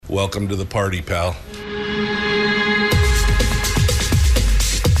Welcome to the party, pal.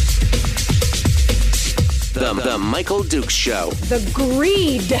 The Michael Dukes Show. The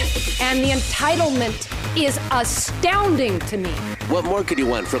greed and the entitlement is astounding to me. What more could you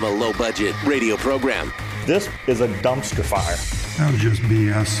want from a low-budget radio program? This is a dumpster fire. That was just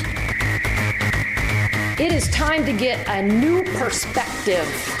BS. It is time to get a new perspective.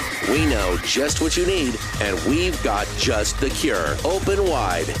 We know just what you need, and we've got just the cure. Open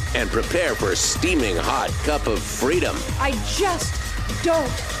wide and prepare for a steaming hot cup of freedom. I just don't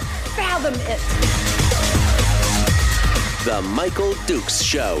fathom it. The Michael Dukes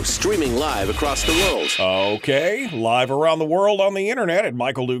Show, streaming live across the world. Okay, live around the world on the internet at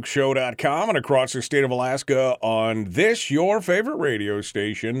michaeldukeshow.com and across the state of Alaska on this, your favorite radio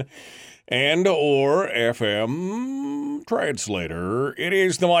station and or FM translator. It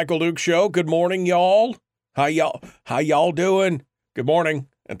is the Michael Dukes Show. Good morning, y'all. How y'all doing? Good morning,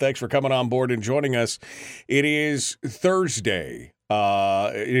 and thanks for coming on board and joining us. It is Thursday.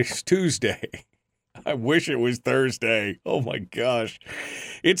 It's Tuesday. I wish it was Thursday. Oh, my gosh.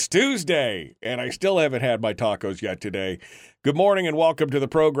 It's Tuesday, and I still haven't had my tacos yet today. Good morning and welcome to the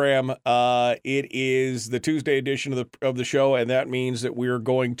program. It is the Tuesday edition of the show, and that means that we're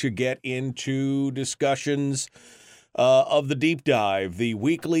going to get into discussions of the deep dive, the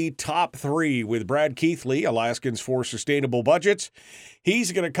weekly top three with Brad Keithley, Alaskans for Sustainable Budgets.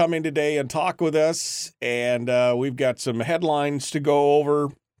 He's going to come in today and talk with us, and we've got some headlines to go over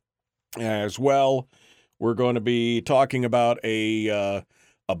as well. We're going to be talking about a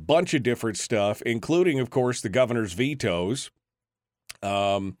bunch of different stuff, including, of course, the governor's vetoes.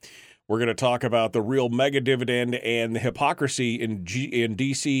 We're going to talk about the real mega-dividend and the hypocrisy in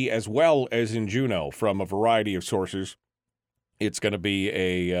D.C. as well as in Juneau from a variety of sources. It's going to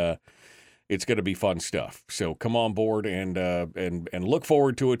be fun stuff. So come on board and look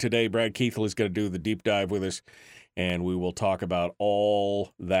forward to it today. Brad Keithley is going to do the deep dive with us, and we will talk about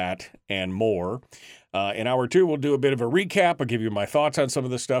all that and more. In hour two, we'll do a bit of a recap. I'll give you my thoughts on some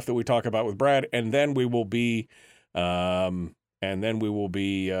of the stuff that we talk about with Brad, and then we will be all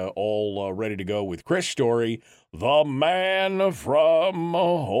ready to go with Chris Story, the man from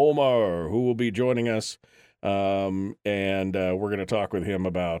Homer, who will be joining us. And we're going to talk with him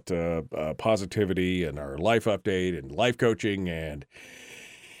about positivity and our life update and life coaching, and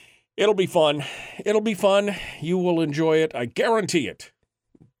it'll be fun. It'll be fun. You will enjoy it. I guarantee it.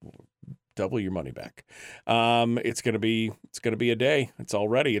 Double your money back. It's gonna be a day.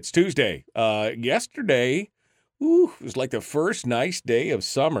 It's Tuesday. Yesterday, it was like the first nice day of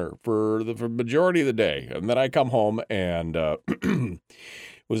summer for the majority of the day, and then I come home and it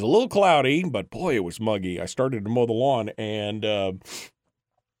was a little cloudy, but boy, it was muggy. I started to mow the lawn, and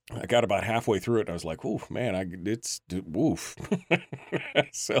I got about halfway through it, and I was like, "Oof, man, it's woof."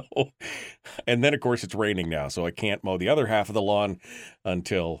 So, and then of course it's raining now, so I can't mow the other half of the lawn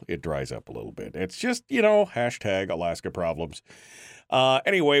until it dries up a little bit. It's just, hashtag Alaska problems.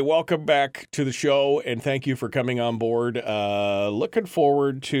 Anyway, welcome back to the show, and thank you for coming on board. Looking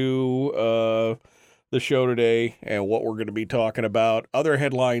forward to the show today and what we're going to be talking about. Other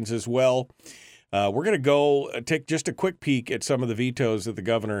headlines as well. We're going to go take just a quick peek at some of the vetoes that the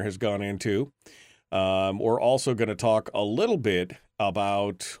governor has gone into. We're also going to talk a little bit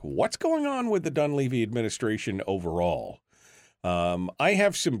about what's going on with the Dunleavy administration overall. I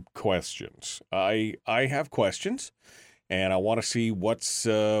have some questions. I have questions, and I want to see what's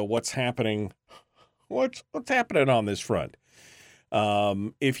happening. What's happening on this front?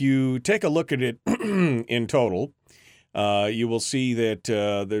 If you take a look at it in total, you will see that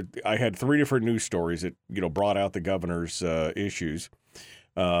I had three different news stories that brought out the governor's issues.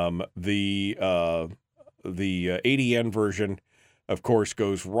 The ADN version, of course,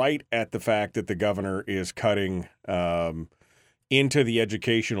 goes right at the fact that the governor is cutting into the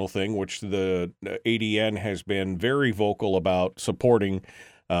educational thing, which the ADN has been very vocal about supporting.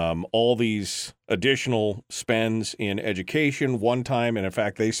 All these additional spends in education one time, and in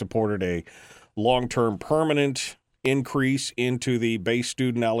fact, they supported a long-term permanent increase into the base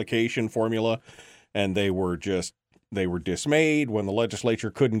student allocation formula, and they were dismayed when the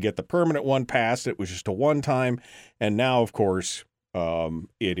legislature couldn't get the permanent one passed. It was just a one-time, and now, of course,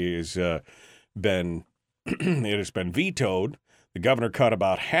 it has been vetoed. The governor cut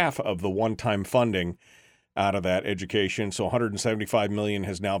about half of the one-time funding out of that education, so $175 million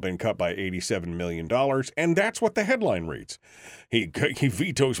has now been cut by $87 million, and that's what the headline reads. He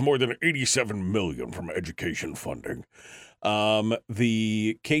vetoes more than $87 million from education funding.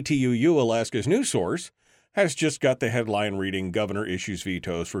 The KTUU, Alaska's news source, has just got the headline reading, Governor issues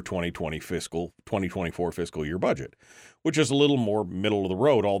vetoes for 2024 fiscal year budget, which is a little more middle of the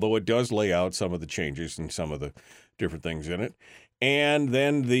road, although it does lay out some of the changes and some of the different things in it. And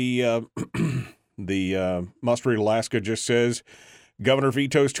then the Must Read Alaska just says, Governor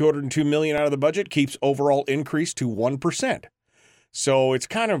vetoes $202 million out of the budget, keeps overall increase to 1%. So it's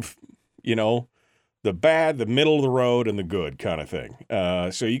kind of, the bad, the middle of the road, and the good kind of thing.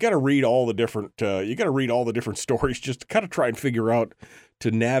 So you got to read all the different stories just to kind of try and figure out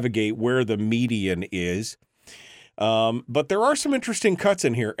to navigate where the median is. But there are some interesting cuts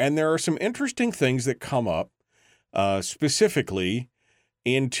in here, and there are some interesting things that come up specifically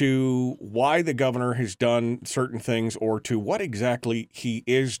into why the governor has done certain things or to what exactly he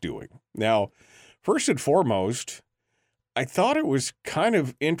is doing. Now, first and foremost, I thought it was kind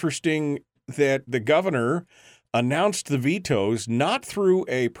of interesting that the governor announced the vetoes not through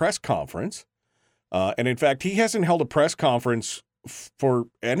a press conference. And in fact, he hasn't held a press conference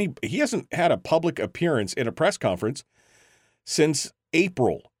he hasn't had a public appearance in a press conference since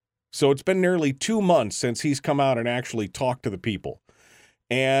April. So it's been nearly 2 months since he's come out and actually talked to the people.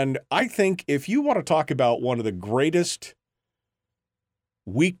 And I think if you want to talk about one of the greatest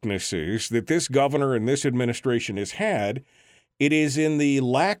weaknesses that this governor and this administration has had, it is in the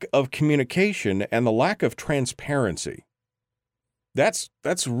lack of communication and the lack of transparency. That's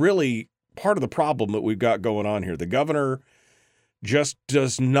really part of the problem that we've got going on here. The governor just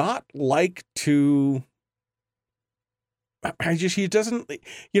does not like to. He doesn't.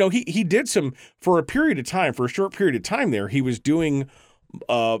 He did some for a short period of time there. He was doing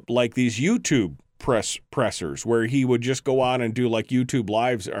like these YouTube pressers where he would just go on and do like YouTube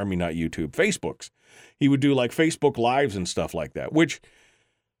lives. I mean, not YouTube, Facebooks. He would do like Facebook lives and stuff like that, which,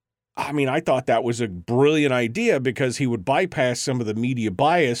 I mean, I thought that was a brilliant idea because he would bypass some of the media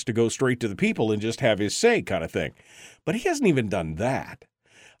bias to go straight to the people and just have his say kind of thing. But he hasn't even done that.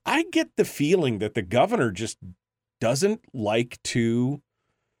 I get the feeling that the governor just doesn't like to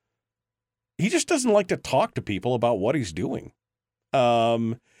talk to people about what he's doing.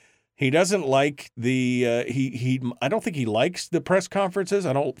 He doesn't like I don't think he likes the press conferences.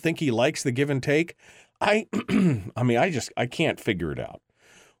 I don't think he likes the give and take. I can't figure it out.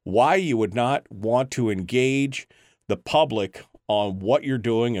 Why you would not want to engage the public on what you're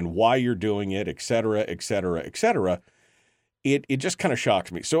doing and why you're doing it, et cetera, et cetera, et cetera. It just kind of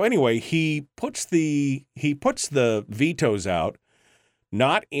shocks me. So anyway, he puts the vetoes out,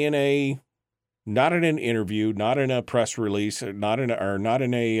 not in an interview, not in a press release, not in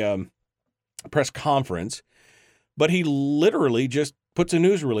a press conference, but he literally just puts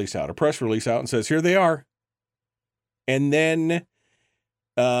a press release out and says, here they are. And then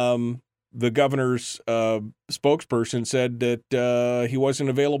the governor's spokesperson said that he wasn't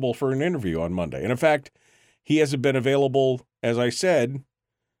available for an interview on Monday. And in fact, he hasn't been available, as I said,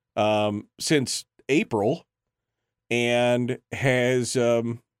 since April, and he's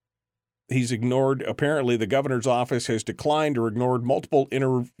ignored. Apparently, the governor's office has declined or ignored multiple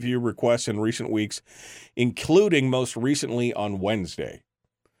interview requests in recent weeks, including most recently on Wednesday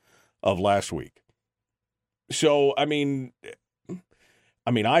of last week. So, I mean,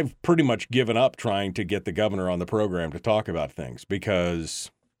 I've pretty much given up trying to get the governor on the program to talk about things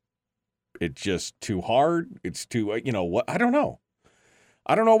because it's just too hard. It's too, what? I don't know.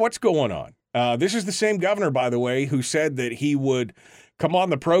 I don't know what's going on. This is the same governor, by the way, who said that he would come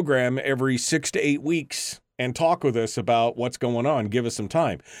on the program every 6 to 8 weeks and talk with us about what's going on, give us some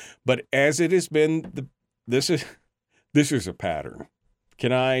time. But as it has been, this is a pattern.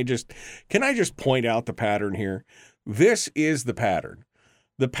 Can I just point out the pattern here? This is the pattern.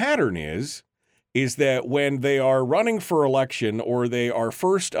 The pattern is that when they are running for election or they are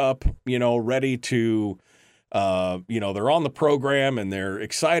first up, ready to, they're on the program and they're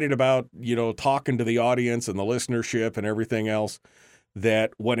excited about, talking to the audience and the listenership and everything else,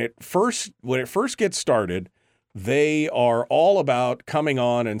 that when it first gets started, they are all about coming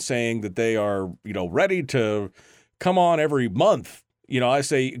on and saying that they are, ready to come on every month. I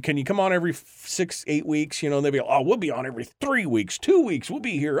say, can you come on every 6-8 weeks? They'll be, we'll be on every 3 weeks, 2 weeks. We'll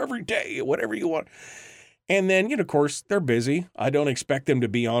be here every day, whatever you want. And then, of course, they're busy. I don't expect them to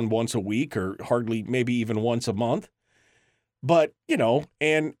be on once a week or hardly maybe even once a month. But,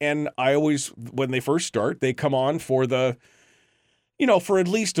 and I always, when they first start, they come on for for at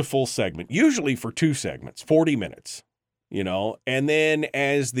least a full segment, usually for 2 segments, 40 minutes, and then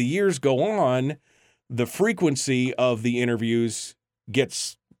as the years go on, the frequency of the interviews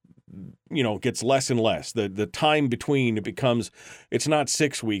gets less and less. The time between it's not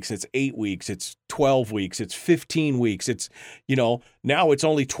 6 weeks, it's 8 weeks, it's 12 weeks, it's 15 weeks. It's, now it's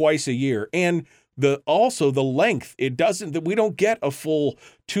only twice a year. And Also the length. We don't get a full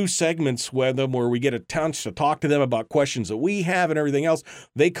 2 segments with them where we get a chance to talk to them about questions that we have and everything else.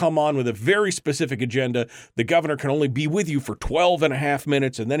 They come on with a very specific agenda. The governor can only be with you for 12 and a half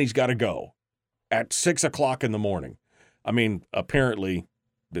minutes, and then he's got to go at 6 o'clock in the morning. I mean, apparently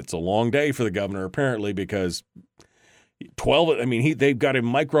it's a long day for the governor, apparently, because 12, I mean, they've got him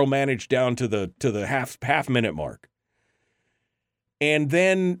micromanaged down to the half minute mark. And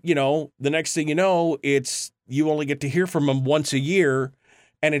then, the next thing you know, you only get to hear from them once a year,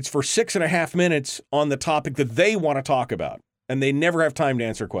 and it's for 6.5 minutes on the topic that they want to talk about, and they never have time to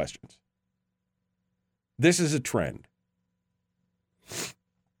answer questions. This is a trend.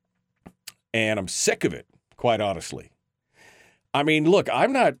 And I'm sick of it, quite honestly. I mean, look,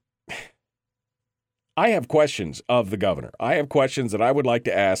 I have questions of the governor. I have questions that I would like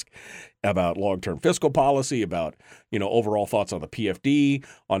to ask about long-term fiscal policy, about, overall thoughts on the PFD,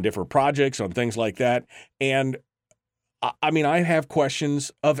 on different projects, on things like that. And I mean, I have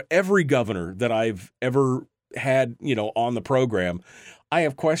questions of every governor that I've ever had, on the program. I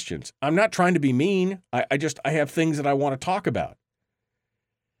have questions. I'm not trying to be mean. I have things that I want to talk about.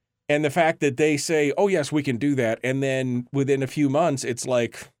 And the fact that they say, oh, yes, we can do that. And then within a few months, it's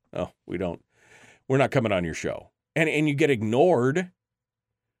like, oh, we're not coming on your show. And you get ignored.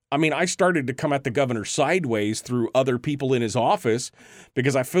 I mean, I started to come at the governor sideways through other people in his office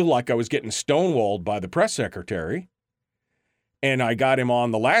because I feel like I was getting stonewalled by the press secretary. And I got him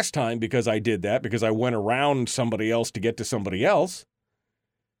on the last time because I did that, because I went around somebody else to get to somebody else.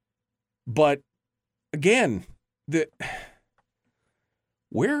 But again,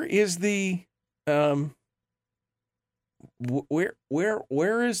 where is the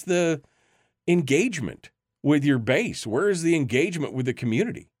where is the engagement with your base? Where is the engagement with the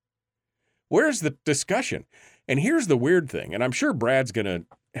community? Where is the discussion? And here's the weird thing, and I'm sure Brad's going to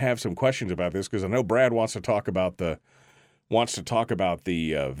have some questions about this because I know Brad wants to talk about the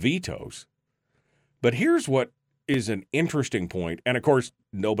vetos. But here's what is an interesting point, and of course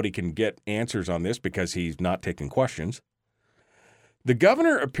nobody can get answers on this because he's not taking questions. The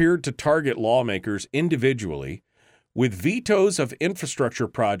governor appeared to target lawmakers individually with vetoes of infrastructure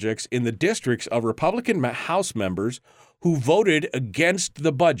projects in the districts of Republican House members who voted against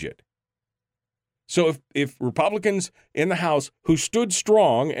the budget. So if Republicans in the House who stood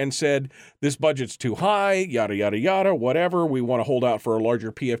strong and said, this budget's too high, yada, yada, yada, whatever, we want to hold out for a larger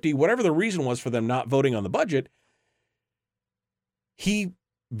PFD, whatever the reason was for them not voting on the budget,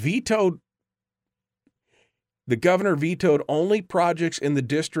 the governor vetoed only projects in the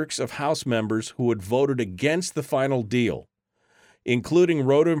districts of House members who had voted against the final deal, including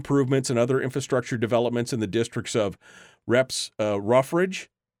road improvements and other infrastructure developments in the districts of Reps Ruffridge,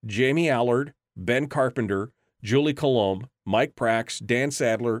 Jamie Allard, Ben Carpenter, Julie Colomb, Mike Prax, Dan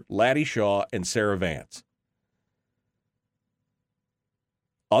Sadler, Laddie Shaw, and Sarah Vance.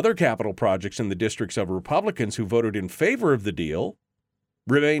 Other capital projects in the districts of Republicans who voted in favor of the deal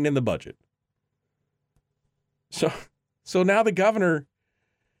remain in the budget. So now the governor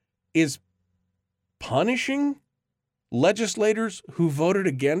is punishing legislators who voted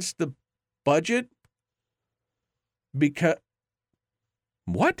against the budget because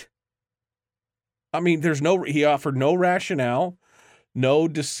what? I mean, he offered no rationale,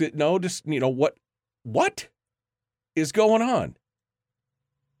 what is going on?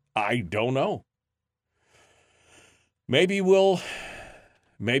 I don't know. Maybe we'll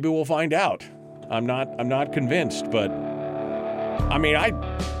find out. I'm not convinced, but I mean,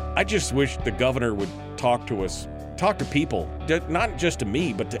 I just wish the governor would talk to us, talk to people, not just to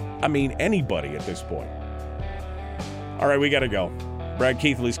me, but to, anybody at this point. All right, we got to go. Brad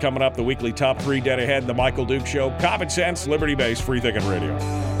Keithley's coming up, the weekly top 3 dead ahead, the Michael Duke Show, common sense, liberty-based, free thinking radio.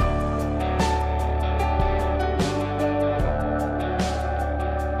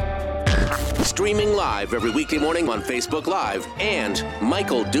 Streaming live every weekday morning on Facebook Live and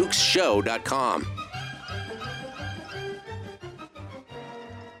MichaelDukesShow.com.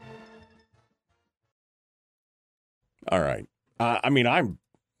 All right.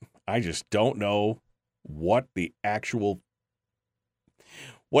 I just don't know what is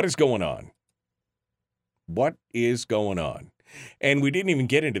going on. What is going on? And we didn't even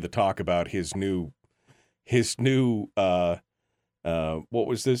get into the talk about his new what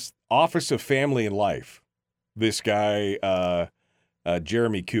was this? Office of Family and Life. This guy,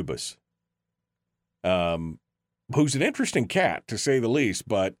 Jeremy Kubas, who's an interesting cat, to say the least,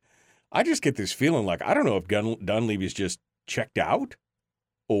 but I just get this feeling like, I don't know if Dunleavy's just checked out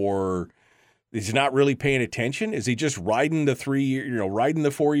or is he not really paying attention? Is he just riding the 4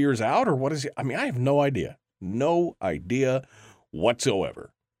 years out, or what is he? I have no idea. No idea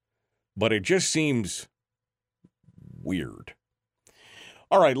whatsoever. but it just seems weird.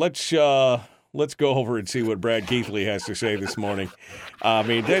 All right, let's go over and see what Brad Keithley has to say this morning. I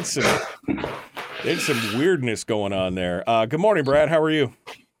mean, there's some weirdness going on there. Good morning, Brad. How are you?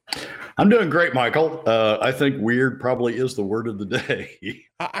 I'm doing great, Michael. I think weird probably is the word of the day.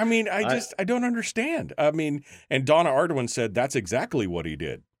 I don't understand. I mean, and Donna Arduin said that's exactly what he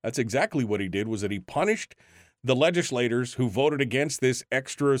did. That's exactly what he did, was that he punished the legislators who voted against this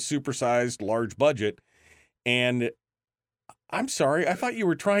extra supersized large budget. And I'm sorry, I thought you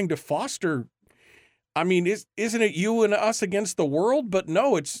were trying to foster. I mean, isn't it you and us against the world? But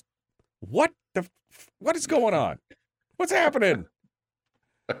no, it's what is going on? What's happening?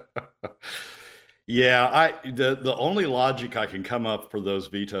 Yeah, the only logic I can come up for those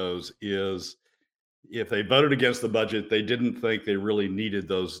vetoes is if they voted against the budget, they didn't think they really needed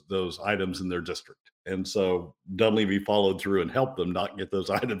those items in their district. And so Dunleavy followed through and helped them not get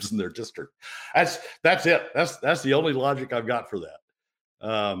those items in their district. That's it. That's the only logic I've got for that.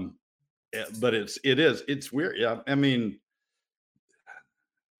 But it's weird. Yeah, I mean,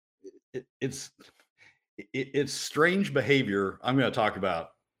 it's strange behavior. I'm going to talk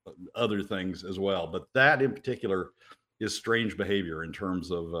about other things as well, but that in particular is strange behavior in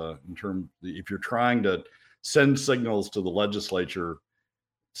terms of if you're trying to send signals to the legislature.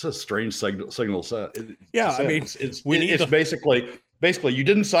 It's a strange signal set. Yeah, I mean, it's basically you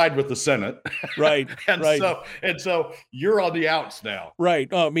didn't side with the Senate, right? So you're on the outs now, right?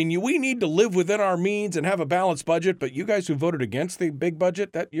 I mean, we need to live within our means and have a balanced budget, but you guys who voted against the big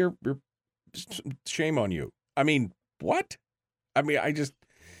budget, that you're shame on you. I mean, what? I mean,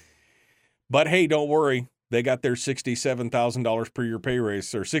 but hey, don't worry. They got their $67,000 per year pay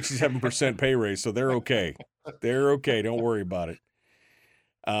raise, or 67% pay raise, so they're okay. They're okay. Don't worry about it.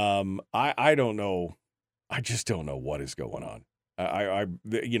 I don't know. I just don't know what is going on.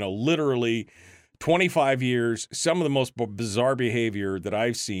 Literally 25 years, some of the most bizarre behavior that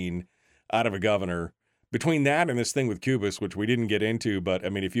I've seen out of a governor. Between that and this thing with Cubis, which we didn't get into, but I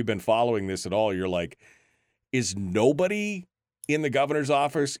mean, if you've been following this at all, you're like, is nobody in the governor's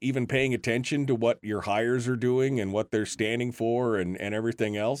office even paying attention to what your hires are doing and what they're standing for and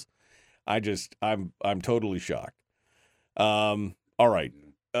everything else? I'm totally shocked. All right.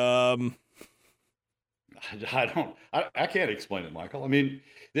 I can't explain it, Michael. I mean,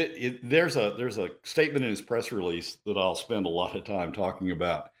 there's a statement in his press release that I'll spend a lot of time talking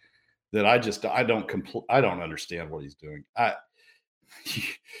about that I don't understand what he's doing. I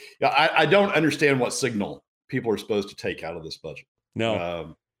don't understand what signal people are supposed to take out of this budget.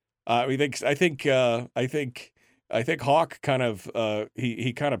 No, I think Hawk kind of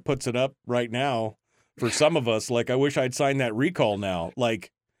he kind of puts it up right now for some of us. Like, I wish I'd signed that recall now.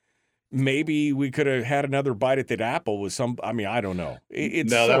 Like, maybe we could have had another bite at that apple with some. I mean, I don't know.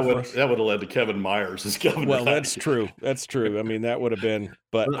 That would have led to Kevin Myers as governor. Well, that's true. That's true. I mean, that would have been.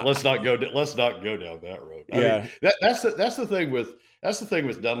 But let's not go down that road. I mean, that's the thing with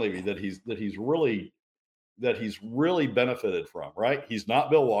Dunleavy that he's really benefited from. Right? He's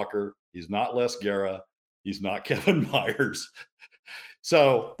not Bill Walker. He's not Les Guerra. He's not Kevin Myers.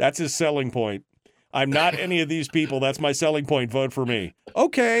 So that's his selling point. I'm not any of these people. That's my selling point. Vote for me.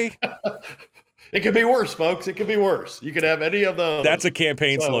 Okay. It could be worse, folks. It could be worse. You could have any of those. That's a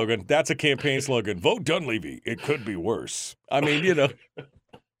campaign slogan. That's a campaign slogan. Vote Dunleavy. It could be worse. I mean,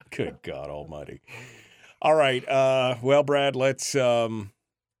 good God Almighty. All right. Well, Brad, let's get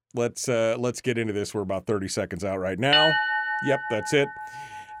into this. We're about 30 seconds out right now. Yep, that's it.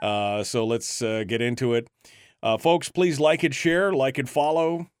 So let's get into it. Folks, please like and share, like and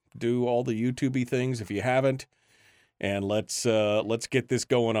follow. Do all the YouTube-y things if you haven't, and let's get this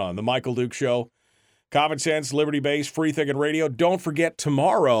going on. The Michael Duke Show, common sense, liberty-based, free-thinking radio. Don't forget,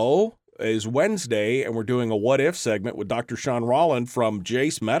 tomorrow is Wednesday, and we're doing a What If segment with Dr. Sean Rolland from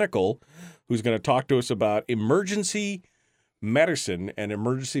Jace Medical, who's going to talk to us about emergency medicine and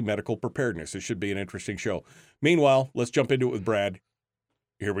emergency medical preparedness. It should be an interesting show. Meanwhile, let's jump into it with Brad.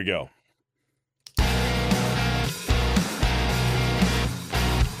 Here we go.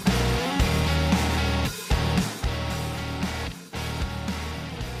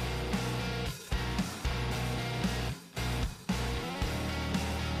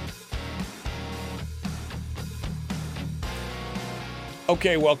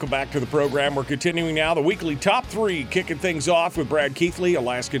 Okay, welcome back to the program. We're continuing now the weekly top three, kicking things off with Brad Keithley,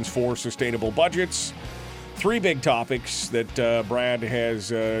 Alaskans for Sustainable Budgets. Three big topics that Brad has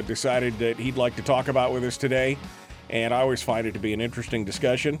decided that he'd like to talk about with us today, and I always find it to be an interesting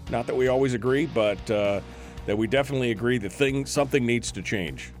discussion. Not that we always agree, but that we definitely agree that something needs to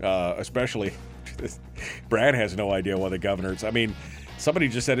change, especially Brad has no idea why the governor's. I mean, somebody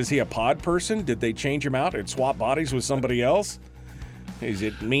just said, is he a pod person? Did they change him out and swap bodies with somebody else? Is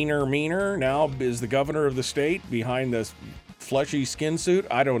it meaner? Now is the governor of the state behind the fleshy skin suit?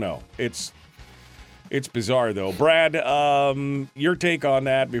 I don't know. It's bizarre, though. Brad, your take on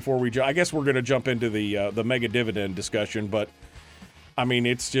that before we I guess we're going to jump into the mega-dividend discussion, but, I mean,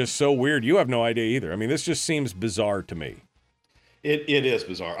 it's just so weird. You have no idea either. I mean, this just seems bizarre to me. It is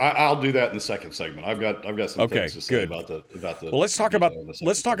bizarre. I'll do that in the second segment. I've got some things to say about the. Well, let's talk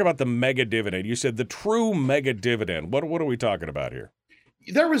about the mega-dividend. You said the true mega-dividend. What are we talking about here?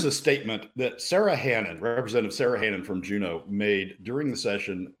 There was a statement that Representative Sarah Hannon from Juneau, made during the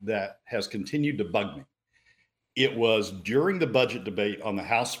session that has continued to bug me. It was during the budget debate on the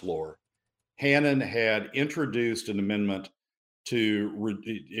House floor. Hannon had introduced an amendment to,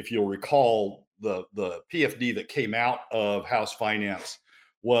 if you'll recall, the PFD that came out of House Finance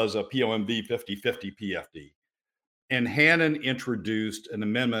was a POMV 50/50 PFD. And Hannon introduced an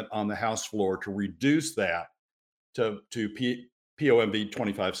amendment on the House floor to reduce that to POMV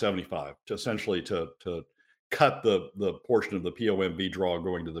 25/75, to essentially to cut the portion of the POMV draw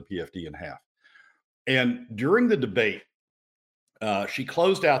going to the PFD in half. And during the debate, she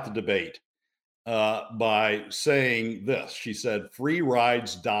closed out the debate by saying this. She said, "Free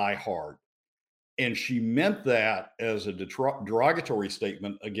rides die hard." And she meant that as a derogatory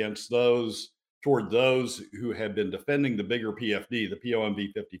statement toward those who had been defending the bigger PFD, the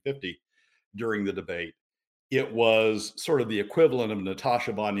POMV 50/50, during the debate. It was sort of the equivalent of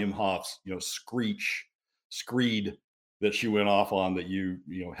Natasha von Imhoff's, screed that she went off on, that you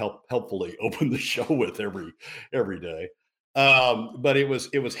helpfully open the show with every day. But it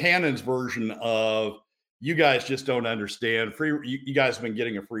was Hannon's version of, you guys just don't understand. You guys have been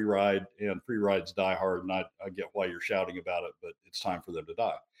getting a free ride, and free rides die hard. And I get why you're shouting about it, but it's time for them to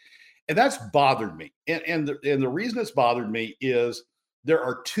die. And that's bothered me. And the reason it's bothered me is there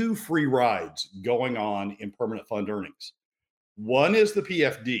are two free rides going on in permanent fund earnings. One is the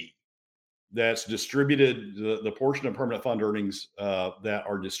PFD that's distributed, the portion of permanent fund earnings that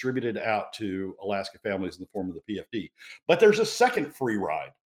are distributed out to Alaska families in the form of the PFD. But there's a second free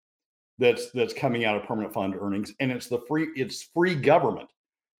ride that's coming out of permanent fund earnings, and it's free government.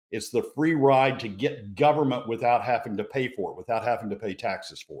 It's the free ride to get government without having to pay for it, without having to pay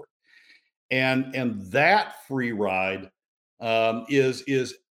taxes for it. And that free ride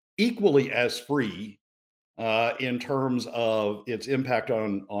is equally as free in terms of its impact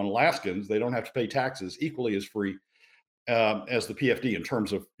on Alaskans. They don't have to pay taxes, equally as free as the PFD in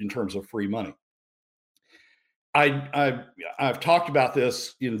terms of free money. I've talked about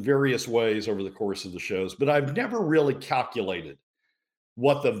this in various ways over the course of the shows, but I've never really calculated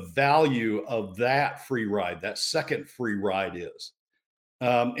what the value of that free ride, that second free ride, is.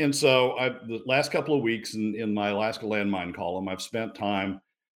 And so the last couple of weeks in my Alaska Landmine column, I've spent time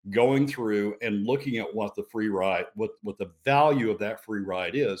going through and looking at what the free ride, what the value of that free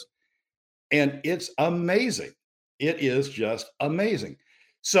ride is. And it's amazing. It is just amazing.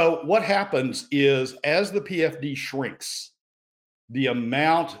 So what happens is, as the PFD shrinks, the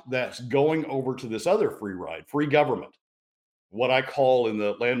amount that's going over to this other free ride, free government, what I call in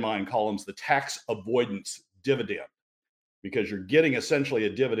the Landmine columns the tax avoidance dividend, because you're getting essentially a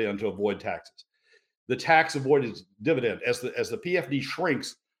dividend to avoid taxes. The tax avoidance dividend, as the PFD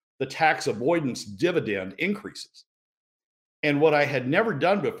shrinks, the tax avoidance dividend increases. And what I had never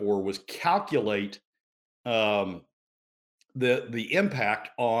done before was calculate the impact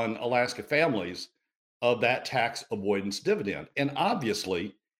on Alaska families of that tax avoidance dividend. And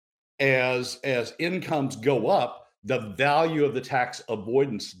obviously, as incomes go up, the value of the tax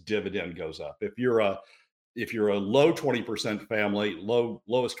avoidance dividend goes up. If you're a low 20% family,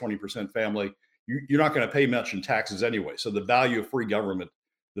 lowest 20% family, you're not going to pay much in taxes anyway. So the value of free government,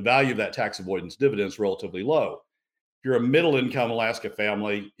 the value of that tax avoidance dividend is relatively low. If you're a middle income Alaska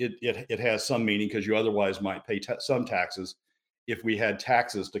family, it has some meaning, because you otherwise might pay some taxes if we had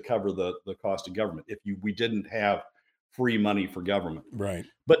taxes to cover the cost of government, if we didn't have free money for government. Right.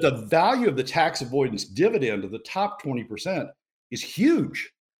 But the value of the tax avoidance dividend of the top 20% is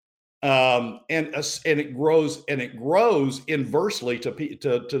huge. And it grows inversely to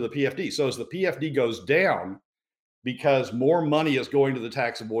the PFD. So as the PFD goes down, because more money is going to the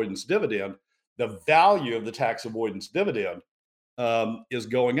tax avoidance dividend, the value of the tax avoidance dividend is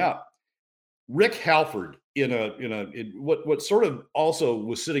going up. Rick Halford, in what sort of also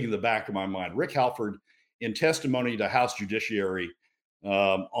was sitting in the back of my mind, Rick Halford, in testimony to House Judiciary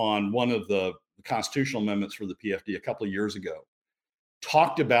on one of the constitutional amendments for the PFD a couple of years ago,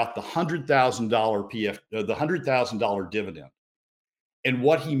 talked about the $100,000 the $100,000 dividend, And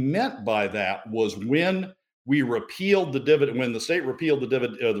what he meant by that was when we repealed the dividend, when the state repealed the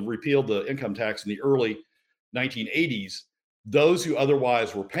dividend, repealed the income tax in the early 1980s, those who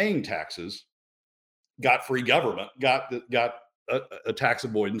otherwise were paying taxes got free government, got a tax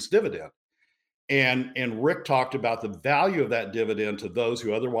avoidance dividend. And Rick talked about the value of that dividend to those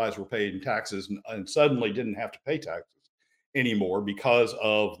who otherwise were paying taxes and suddenly didn't have to pay taxes anymore because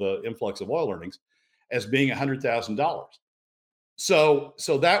of the influx of oil earnings as being $100,000. So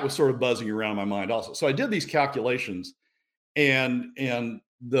that was sort of buzzing around my mind also. So I did these calculations, and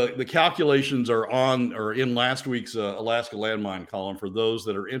the calculations are in last week's Alaska landmine column for those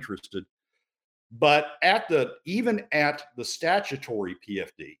that are interested. But even at the statutory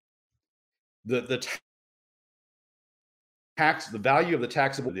PFD, the value of the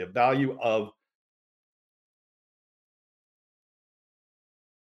taxable, the value of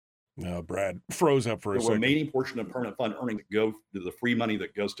Brad froze up for a second. The remaining portion of permanent fund earnings go to the free money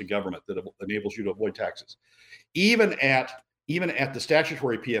that goes to government that enables you to avoid taxes. Even at the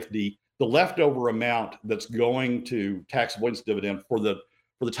statutory PFD, the leftover amount that's going to tax avoidance dividend for the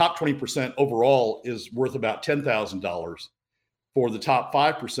top 20% overall is worth about $10,000. For the top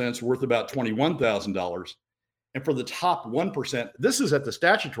 5%, it's worth about $21,000. And for the top 1%, this is at the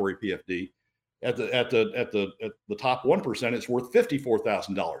statutory PFD. At the top 1%, it's worth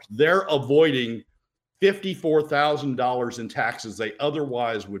 $54,000. They're avoiding $54,000 in taxes they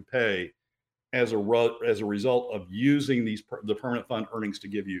otherwise would pay as a result of using the permanent fund earnings to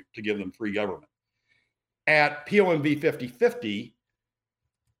give them free government. At POMV 50/50,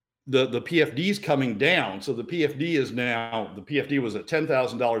 the PFD is coming down. So the PFD was at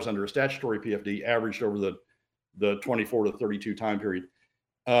 $10,000 under a statutory PFD, averaged over the 24 to 32 time period.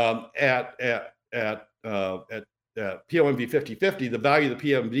 At POMV 50/50, the value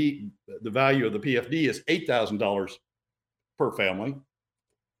of the PFD is $8,000 per family.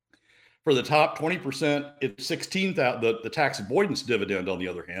 For the top 20%, it's $16,000. The tax avoidance dividend, on the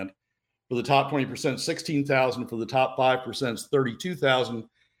other hand, for the top 20%, $16,000. For the top 5%, it's $32,000.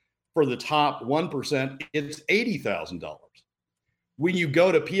 For the top 1%, it's $80,000. When you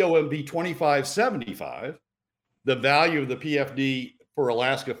go to POMV 25/75, the value of the PFD for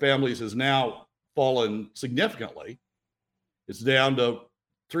Alaska families has now fallen significantly. It's down to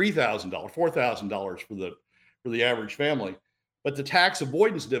 $3,000, $4,000 for the average family. But the tax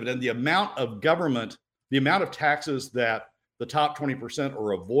avoidance dividend, the amount of taxes that the top 20%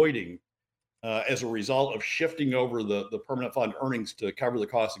 are avoiding as a result of shifting over the permanent fund earnings to cover the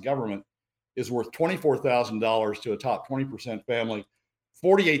cost of government, is worth $24,000 to a top 20% family,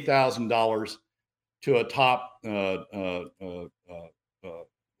 $48,000 to a top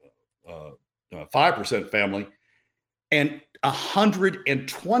 5% family, and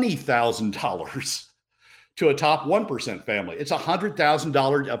 $120,000 to a top 1% family. It's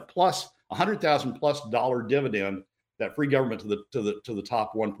 $100,000 plus dollar dividend, that free government to the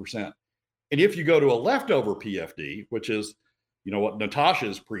top 1%. And if you go to a leftover PFD, which is, what Natasha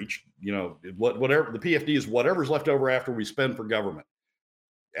has preached, whatever the PFD is, whatever's left over after we spend for government,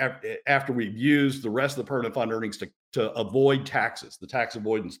 after we've used the rest of the permanent fund earnings to avoid taxes, the tax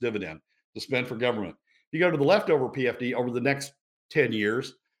avoidance dividend to spend for government. You go to the leftover PFD over the next 10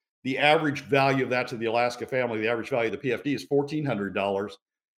 years, the average value of that to the Alaska family, the average value of the PFD is $1,400.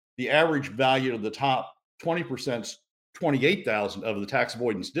 The average value of the top 20%, $28,000 of the tax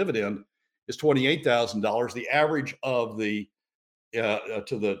avoidance dividend is $28,000. The average of the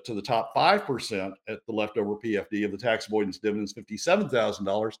to the top 5% at the leftover PFD of the tax avoidance dividend is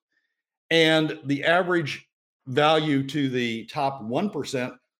 $57,000, and the average value to the top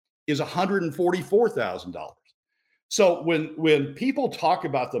 1% is $144,000. So when people talk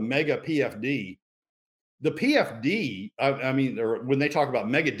about the mega PFD, the PFD, or when they talk about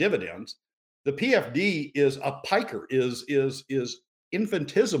mega dividends, the PFD is a piker, is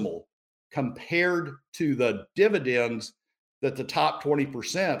infinitesimal compared to the dividends that the top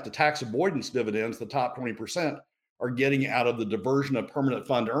 20%, the tax avoidance dividends, the top 20% are getting out of the diversion of permanent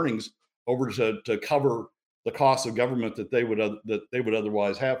fund earnings over to cover the cost of government that they would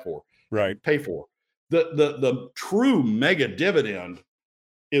otherwise pay for. The true mega dividend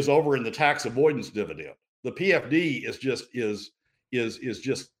is over in the tax avoidance dividend. The PFD is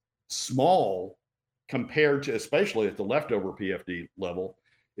just small compared to, especially at the leftover PFD level,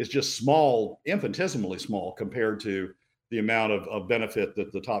 is just small, infinitesimally small compared to the amount of benefit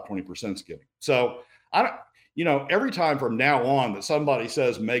that the top 20% is getting. So every time from now on that somebody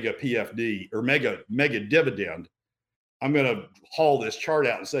says mega PFD or mega dividend, I'm going to haul this chart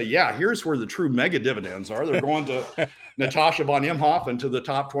out and say, yeah, here's where the true mega dividends are. They're going to Natasha von Imhoff and to the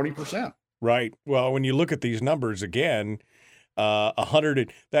top 20%. Right. Well, when you look at these numbers again,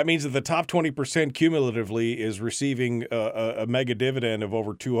 That means that the top 20% cumulatively is receiving a mega dividend of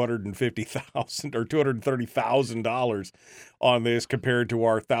over $250,000 or $230,000 on this, compared to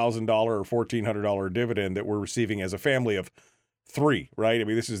our $1,000 or $1,400 dividend that we're receiving as a family of 3. Right? I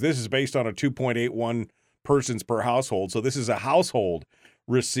mean, this is based on a 2.81 persons per household. So this is a household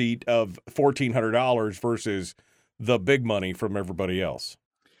receipt of $1,400 versus the big money from everybody else.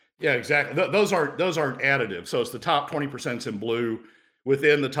 Yeah, exactly. Those aren't additive. So it's the top 20% in blue.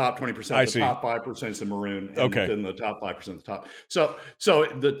 Within the top 20%, the top 5% in maroon. And okay. Within the top 5%, the top. So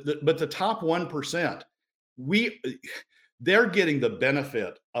but the top 1%, they're getting the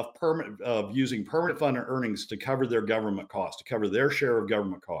benefit of using permanent fund earnings to cover their government costs, to cover their share of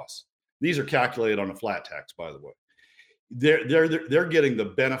government costs. These are calculated on a flat tax, by the way. They're getting the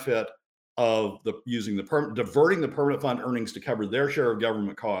benefit of diverting the permanent fund earnings to cover their share of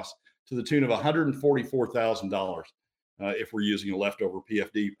government costs to the tune of $144,000 if we're using a leftover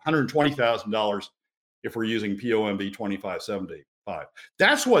PFD, $120,000 if we're using POMB 2575.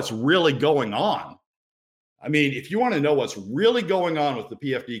 That's what's really going on. I mean, if you want to know what's really going on with the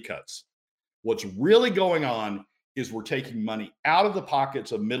PFD cuts, what's really going on is we're taking money out of the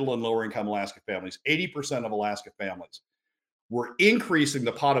pockets of middle and lower income Alaska families, 80% of Alaska families. We're increasing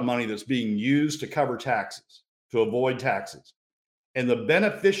the pot of money that's being used to cover taxes, to avoid taxes. And the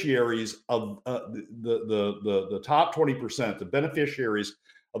beneficiaries of the top 20%, the beneficiaries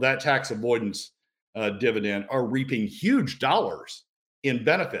of that tax avoidance dividend are reaping huge dollars in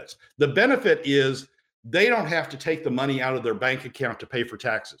benefits. The benefit is they don't have to take the money out of their bank account to pay for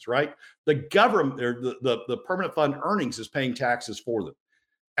taxes, right? The government, the permanent fund earnings is paying taxes for them.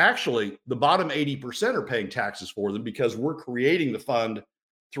 Actually, the bottom 80% are paying taxes for them because we're creating the fund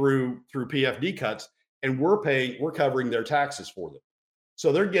through PFD cuts, and we're covering their taxes for them.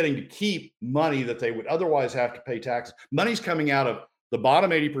 So they're getting to keep money that they would otherwise have to pay taxes. Money's coming out of the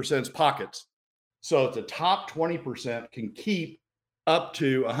bottom 80%'s pockets, so that the top 20% can keep up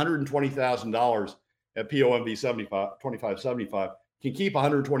to $120,000 at POMB 2575, can keep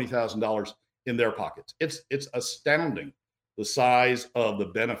 $120,000 in their pockets. It's astounding, the size of the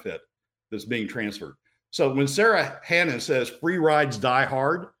benefit that's being transferred. So when Sarah Hannon says free rides die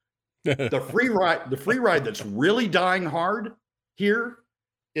hard, the free ride that's really dying hard here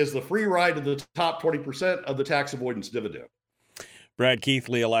is the free ride of the top 20% of the tax avoidance dividend. Brad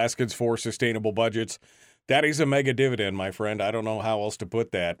Keithley, Alaskans for Sustainable Budgets. That is a mega dividend, my friend. I don't know how else to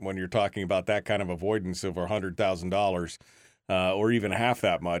put that when you're talking about that kind of avoidance of $100,000 or even half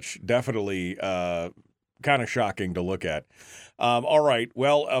that much. Definitely kind of shocking to look at. All right.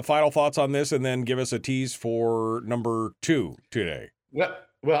 Well, final thoughts on this, and then give us a tease for number 2 today. Well,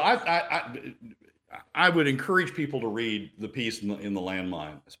 I would encourage people to read the piece in the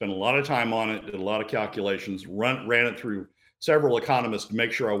Landmine. I spent a lot of time on it, did a lot of calculations, ran it through several economists to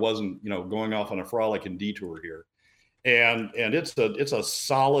make sure I wasn't, going off on a frolic and detour here. And it's a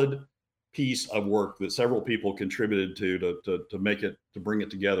solid piece of work that several people contributed to make it, to bring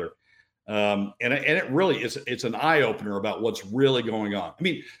it together. And it really is, it's an eye opener about what's really going on. I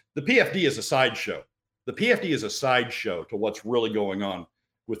mean, the PFD is a sideshow. The PFD is a sideshow to what's really going on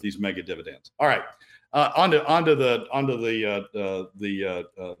with these mega dividends. All right, onto the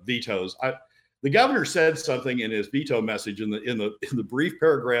vetoes. The governor said something in his veto message in the brief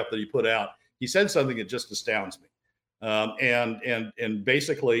paragraph that he put out. He said something that just astounds me, and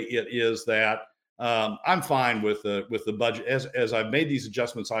basically it is that I'm fine with the budget as I've made these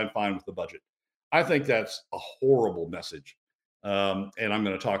adjustments. I'm fine with the budget. I think that's a horrible message, and I'm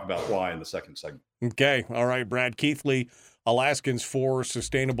going to talk about why in the second segment. Okay, all right, Brad Keithley, Alaskans for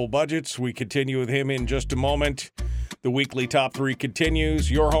Sustainable Budgets. We continue with him in just a moment. The weekly top 3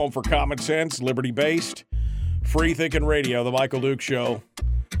 continues. Your home for common sense, liberty-based, free-thinking radio, The Michael Duke Show.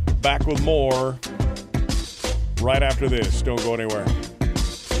 Back with more right after this. Don't go anywhere.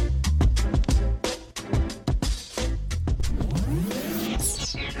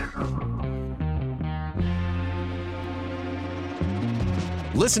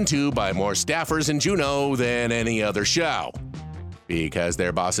 Listened to by more staffers in Juneau than any other show, because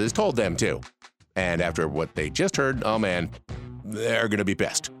their bosses told them to. And after what they just heard, oh man, they're going to be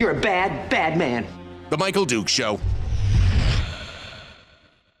pissed. You're a bad, bad man. The Michael Duke Show.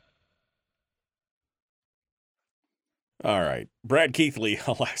 All right. Brad Keithley,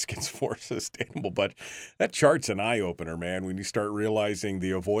 Alaskans for Sustainable Budget. That chart's an eye-opener, man, when you start realizing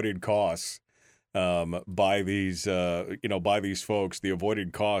the avoided costs by these folks, the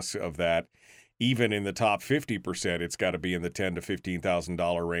avoided costs of that. Even in the top 50%, it's got to be in the $10,000 to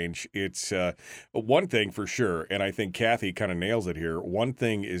 $15,000 range. It's one thing for sure, and I think Kathy kind of nails it here. One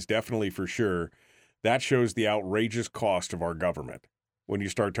thing is definitely for sure, that shows the outrageous cost of our government when you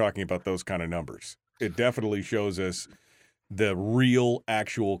start talking about those kind of numbers. It definitely shows us the real,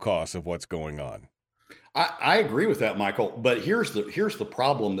 actual cost of what's going on. I agree with that, Michael. But here's the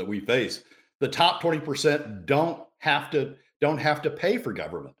problem that we face: the top 20% don't have to pay for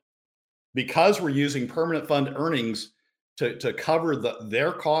government because we're using permanent fund earnings to cover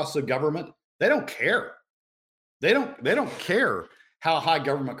their costs of government. They don't care. They don't care how high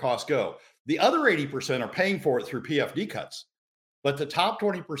government costs go. The other 80% are paying for it through PFD cuts, but the top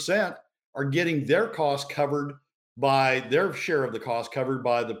 20% are getting their costs covered by their share of the cost covered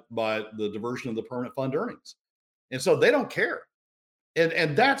by the diversion of the permanent fund earnings. And so they don't care.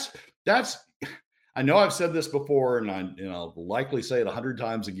 And that's I know I've said this before, and I'll likely say it 100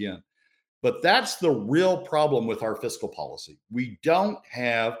 times again, but that's the real problem with our fiscal policy. We don't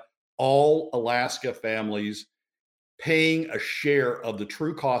have all Alaska families paying a share of the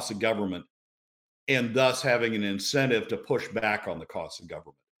true costs of government and thus having an incentive to push back on the costs of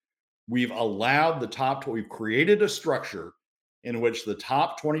government. We've allowed we've created a structure in which the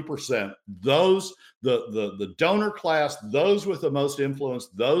top 20%, those, the donor class, those with the most influence,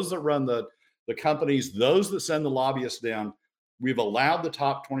 those that run the companies, those that send the lobbyists down, we've allowed the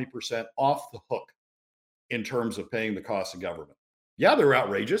top 20% off the hook in terms of paying the costs of government. Yeah, they're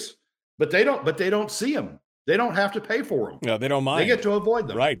outrageous, but they don't see them. They don't have to pay for them. No, they don't mind. They get to avoid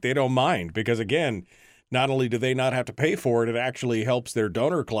them. Right. They don't mind because, again, not only do they not have to pay for it, it actually helps their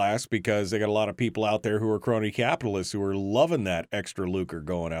donor class because they got a lot of people out there who are crony capitalists who are loving that extra lucre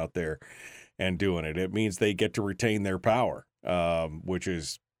going out there and doing it. It means they get to retain their power, which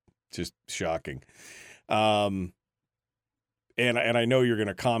is just shocking. And I know you're going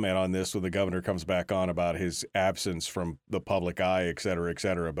to comment on this when the governor comes back on about his absence from the public eye, et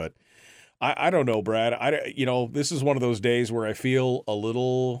cetera, but I don't know, Brad. This is one of those days where I feel a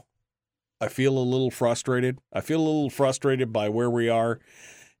little frustrated. I feel a little frustrated by where we are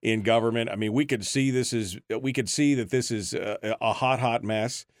in government. I mean, we could see that this is a hot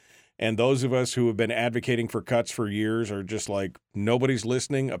mess. And those of us who have been advocating for cuts for years are just like, nobody's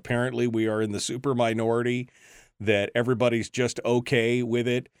listening. Apparently, we are in the super minority that everybody's just okay with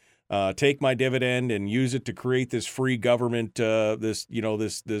it. Take my dividend and use it to create this free government, this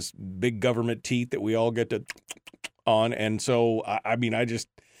big government teat that we all get to on. And so, I'm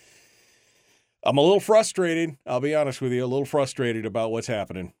a little frustrated. I'll be honest with you, a little frustrated about what's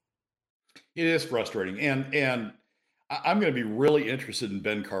happening. It is frustrating. And I'm going to be really interested in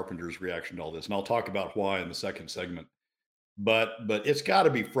Ben Carpenter's reaction to all this. And I'll talk about why in the second segment. But it's got to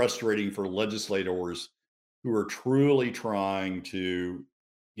be frustrating for legislators who are truly trying to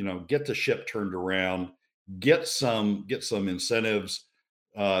get the ship turned around, get some incentives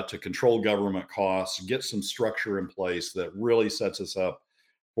to control government costs, get some structure in place that really sets us up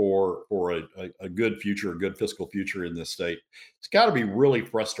for a good future, a good fiscal future in this state. It's got to be really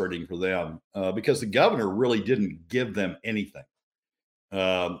frustrating for them because the governor really didn't give them anything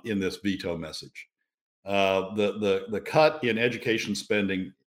in this veto message. The cut in education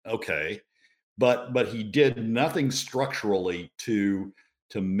spending, okay, but he did nothing structurally to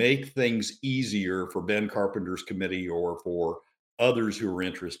make things easier for Ben Carpenter's committee or for others who are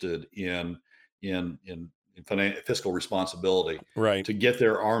interested in fiscal responsibility, right, to get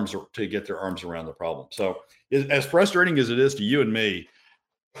their arms around the problem. So, as frustrating as it is to you and me,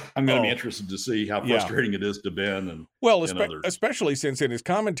 I'm going to be interested to see how frustrating it is to Ben and others. Especially since in his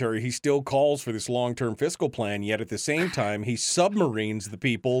commentary he still calls for this long-term fiscal plan, yet at the same time he submarines the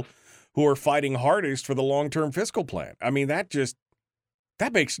people who are fighting hardest for the long-term fiscal plan. I mean, that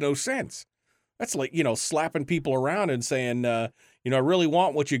makes no sense. That's like, slapping people around and saying, I really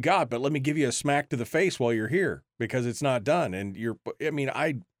want what you got, but let me give you a smack to the face while you're here because it's not done. And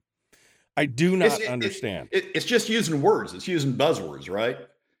I do not understand. It's just using words. It's using buzzwords, right?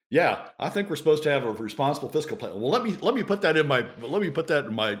 Yeah, I think we're supposed to have a responsible fiscal plan. Well, let me put that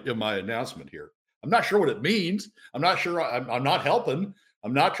in my announcement here. I'm not sure what it means. I'm not sure. I'm not helping.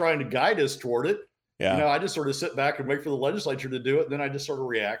 I'm not trying to guide us toward it. Yeah. I just sort of sit back and wait for the legislature to do it, and then I just sort of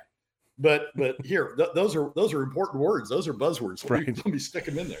react. But here, those are important words. Those are buzzwords. Let me stick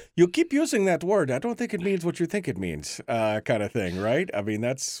them in there. You keep using that word. I don't think it means what you think it means, kind of thing, right? I mean,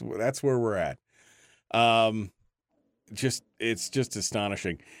 that's where we're at. It's just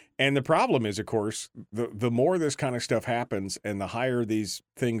astonishing. And the problem is, of course, the more this kind of stuff happens, and the higher these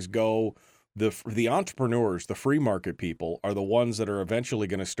things go, the entrepreneurs, the free market people, are the ones that are eventually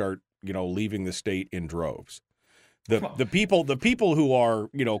going to start, leaving the state in droves. The people who are,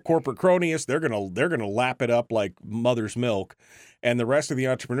 corporate cronies, they're gonna lap it up like mother's milk, and the rest of the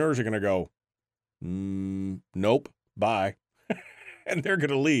entrepreneurs are gonna go, nope, bye. and they're going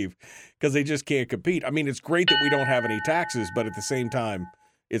to leave because they just can't compete. I mean, it's great that we don't have any taxes, but at the same time,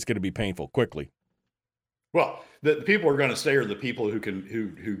 it's going to be painful quickly. Well, the people who are going to stay are the people who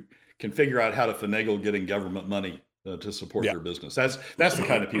can figure out how to finagle getting government money to support their business. That's the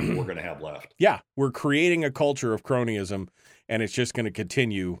kind of people we're going to have left. Yeah, we're creating a culture of cronyism, and it's just going to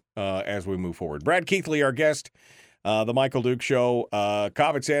continue as we move forward. Brad Keithley, our guest, The Michael Duke Show,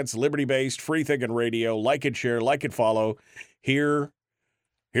 common sense, liberty-based, free-thinking radio. Like it, share, like it, follow. Here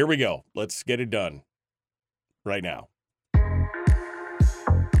we go. Let's get it done right now.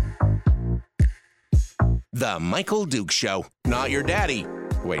 The Michael Duke Show. Not your daddy.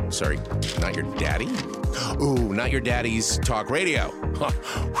 Wait, sorry. Not your daddy? Ooh, not your daddy's talk radio.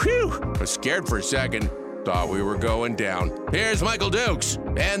 Whew. I was scared for a second. Thought we were going down. Here's Michael Dukes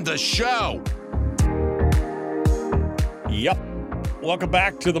and the show. Yep. Welcome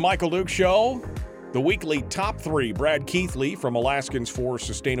back to the Michael Duke Show. The weekly top 3. Brad Keithley from Alaskans for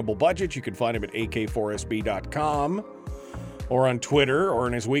Sustainable Budget. You can find him at ak4sb.com or on Twitter or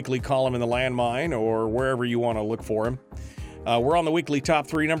in his weekly column in the Landmine or wherever you want to look for him. We're on the weekly top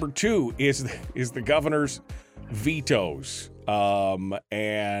 3. Number 2 is the governor's vetoes.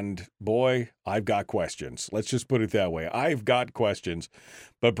 And boy, I've got questions. Let's just put it that way. I've got questions.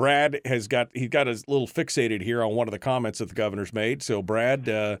 But Brad he's got us a little fixated here on one of the comments that the governor's made. So Brad,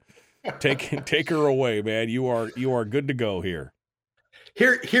 take her away, man. You are good to go here.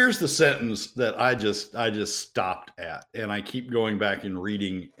 Here's the sentence that I just stopped at, and I keep going back and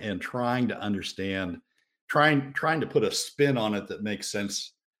reading and trying to understand, trying to put a spin on it that makes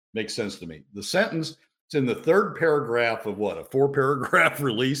sense to me. The sentence, it's in the 3rd paragraph of a 4-paragraph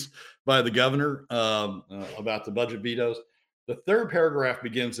release by the governor about the budget vetoes. The 3rd paragraph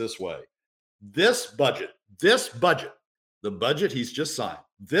begins this way: this budget, the budget he's just signed,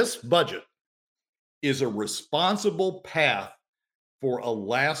 this budget is a responsible path for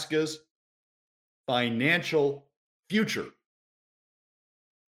Alaska's financial future.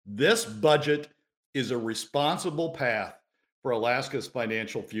 This budget is a responsible path for Alaska's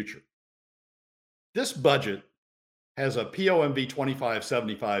financial future. This budget has a POMV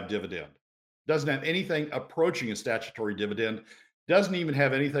 2575 dividend. Doesn't have anything approaching a statutory dividend. Doesn't even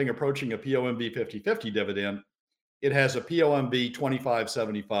have anything approaching a POMV 5050 dividend. It has a POMV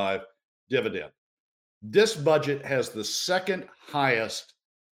 2575 dividend. This budget has the 2nd highest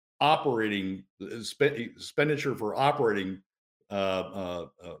operating expenditure for operating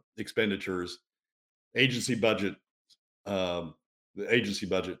expenditures, agency budget, the agency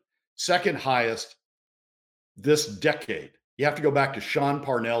budget, 2nd highest this decade. You have to go back to Sean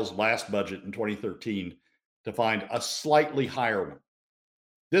Parnell's last budget in 2013 to find a slightly higher one.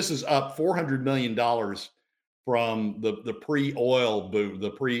 This is up $400 million from the pre-oil boom,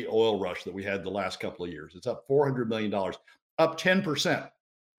 the pre-oil rush that we had the last couple of years. It's up $400 million, up 10%.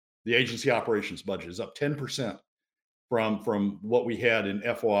 The agency operations budget is up 10% from what we had in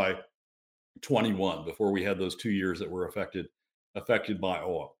FY 21 before we had those 2 years that were affected by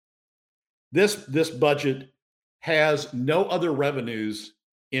oil. This budget has no other revenues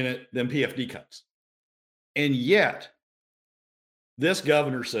in it than PFD cuts. And yet, this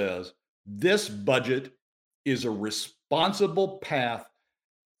governor says this budget is a responsible path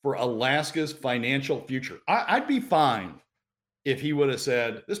for Alaska's financial future. I'd be fine if he would have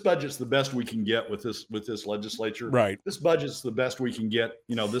said, this budget's the best we can get with this legislature. Right. This budget's the best we can get,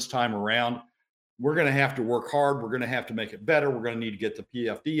 this time around. We're going to have to work hard. We're going to have to make it better. We're going to need to get the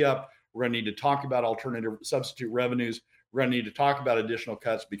PFD up. We're going to need to talk about alternative substitute revenues. We're going to need to talk about additional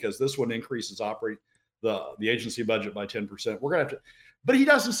cuts because this one increases the agency budget by 10%. We're going to have to, but he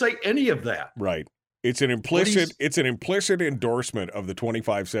doesn't say any of that. Right. It's an implicit endorsement of the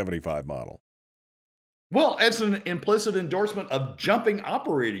 2575 model. Well, it's an implicit endorsement of jumping the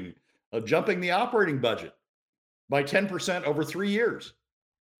operating budget by 10% over 3 years.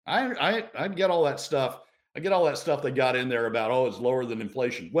 I get all that stuff. I get all that stuff they got in there about, it's lower than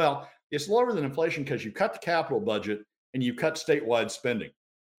inflation. Well, it's lower than inflation because you cut the capital budget and you cut statewide spending.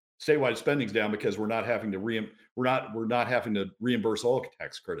 Statewide spending's down because we're not having to reimburse oil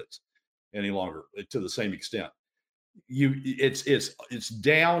tax credits any longer to the same extent. It's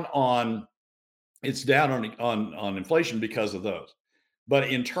down on inflation because of those. But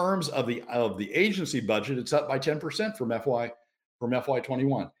in terms of the agency budget, it's up by 10% from FY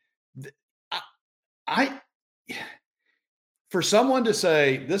 21. For someone to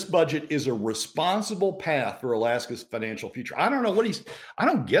say this budget is a responsible path for Alaska's financial future, I don't know I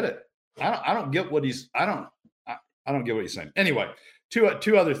don't get it. I don't get what he's saying. Anyway,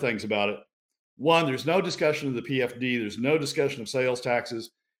 two other things about it. One, there's no discussion of the PFD. There's no discussion of sales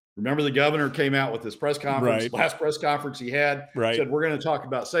taxes. Remember, the governor came out with this press conference, Right. last press conference he had, Right. said, we're going to talk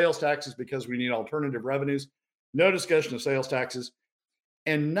about sales taxes because we need alternative revenues. No discussion of sales taxes.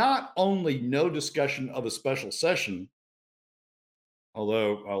 And not only no discussion of a special session,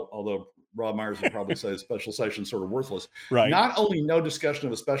 although Rob Myers would probably say a special session is sort of worthless. Right. Not only no discussion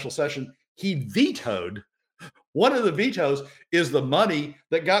of a special session, he vetoed. One of the vetoes is the money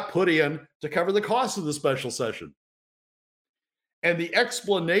that got put in to cover the cost of the special session. And the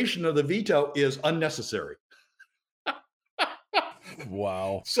explanation of the veto is unnecessary.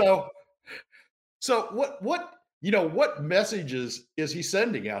 Wow. So what messages is he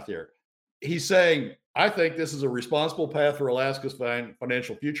sending out there? He's saying, I think this is a responsible path for Alaska's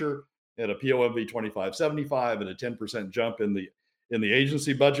financial future at a POMV 2575 and a 10% jump in the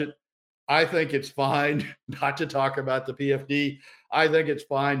agency budget. I think it's fine not to talk about the PFD. I think it's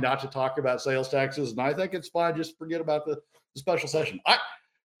fine not to talk about sales taxes. And I think it's fine just forget about the special session.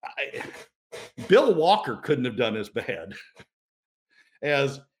 Bill Walker couldn't have done as bad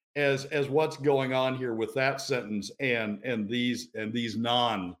as what's going on here with that sentence and these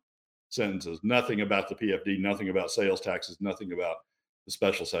non-sentences. Nothing about the PFD, nothing about sales taxes, nothing about the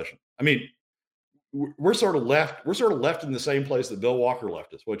special session. I mean, we're sort of left in the same place that Bill Walker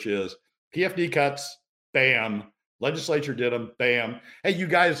left us, which is PFD cuts, bam. Legislature did them, bam. Hey, you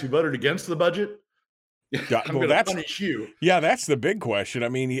guys who voted against the budget, I'm going to punish you. Yeah, that's the big question. I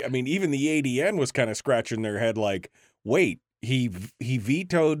mean, even the ADN was kind of scratching their head like, wait, he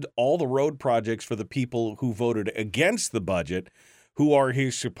vetoed all the road projects for the people who voted against the budget, who are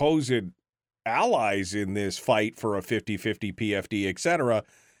his supposed allies in this fight for a 50-50 PFD, et cetera,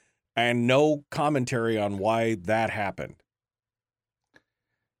 and no commentary on why that happened.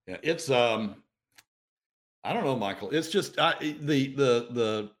 Yeah, it's I don't know, Michael. It's just we're at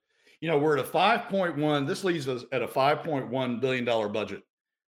a 5.1. This leaves us at a $5.1 billion budget.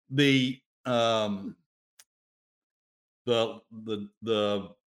 The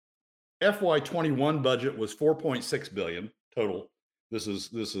FY21 budget was $4.6 billion total. This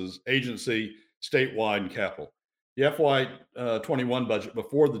is agency, statewide, and capital. The FY21 budget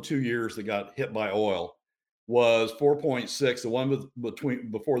before the 2 years that got hit by oil was 4.6. The one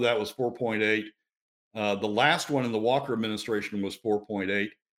before that was 4.8. The last one in the Walker administration was 4.8.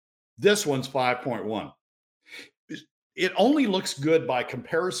 This one's 5.1. It only looks good by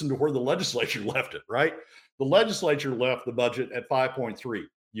comparison to where the legislature left it, right? The legislature left the budget at 5.3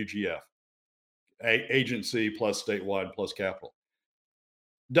 UGF, agency plus statewide plus capital.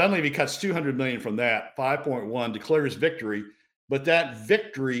 Dunleavy cuts $200 million from that, 5.1, declares victory, but that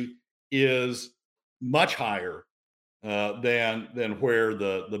victory is much higher than where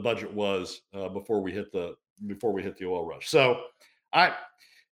the budget was before we hit the oil rush. So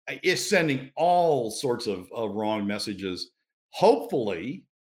it's sending all sorts of wrong messages. Hopefully,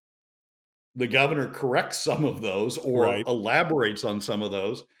 the governor corrects some of those or elaborates on some of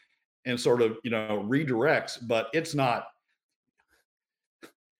those and sort of redirects. But it's not,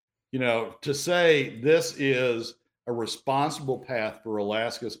 to say this is a responsible path for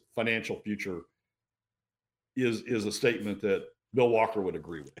Alaska's financial future is a statement that Bill Walker would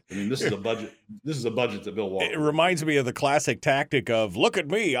agree with. I mean, this is a budget. This is a budget that Bill Walker. It reminds me of the classic tactic of, look at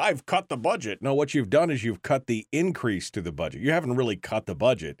me, I've cut the budget. No, what you've done is you've cut the increase to the budget. You haven't really cut the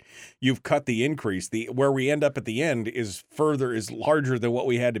budget. You've cut the increase. Where we end up at the end is larger than what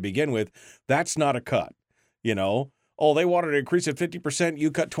we had to begin with. That's not a cut. Oh, they wanted to increase at 50%.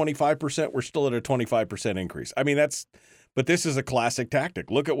 You cut 25%. We're still at a 25% increase. I mean, but this is a classic tactic.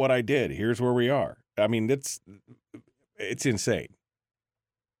 Look at what I did. Here's where we are. I mean, it's insane.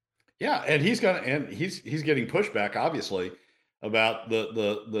 Yeah, and he's getting pushback, obviously, about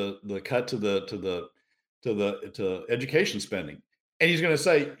the cut to education spending, and he's going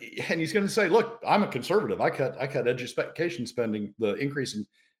to say, look, I'm a conservative. I cut education spending, the increase in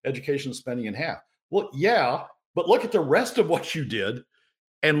education spending in half. Well, yeah, but look at the rest of what you did,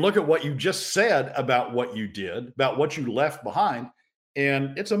 and look at what you just said about what you did, about what you left behind,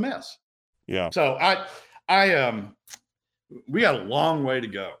 and it's a mess. Yeah. So we got a long way to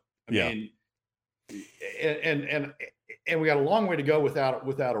go. I mean, and we got a long way to go without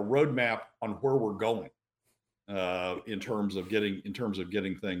a roadmap on where we're going in terms of getting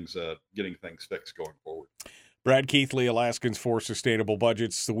things fixed going forward. Brad Keithley, Alaskans for Sustainable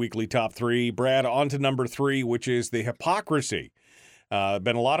Budgets, the weekly top three. Brad, on to number 3, which is the hypocrisy.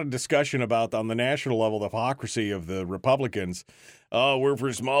 Been a lot of discussion about, on the national level, the hypocrisy of the Republicans. We're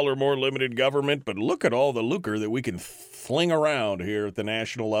for smaller, more limited government, but look at all the lucre that we can fling around here at the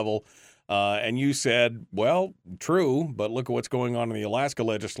national level. And you said, well, true, but look at what's going on in the Alaska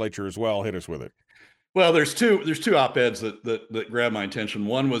legislature as well. Hit us with it. Well, there's two op-eds that grabbed my attention.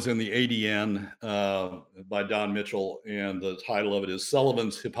 One was in the ADN by Don Mitchell, and the title of it is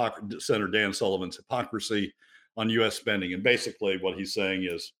Senator Dan Sullivan's Hypocrisy on U.S. Spending. And basically what he's saying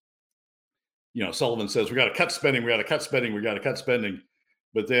is, Sullivan says, we got to cut spending, we got to cut spending, we got to cut spending.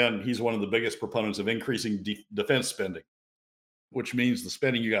 But then he's one of the biggest proponents of increasing defense spending, which means the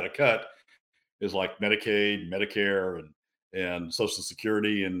spending you got to cut is like Medicaid, Medicare, and Social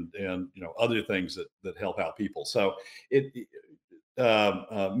Security, and other things that help out people. So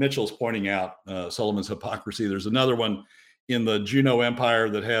Mitchell's pointing out Sullivan's hypocrisy. There's another one in the Juneau Empire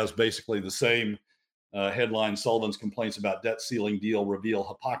that has basically the same headline: Sullivan's complaints about debt ceiling deal reveal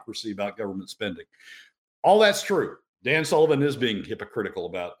hypocrisy about government spending. All that's true. Dan Sullivan is being hypocritical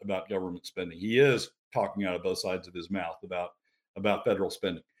about government spending. He is talking out of both sides of his mouth about federal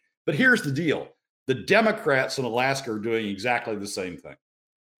spending. But here's the deal. The Democrats in Alaska are doing exactly the same thing.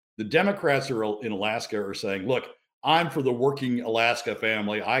 The Democrats in Alaska are saying, look, I'm for the working Alaska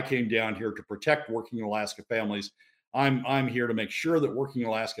family. I came down here to protect working Alaska families. I'm here to make sure that working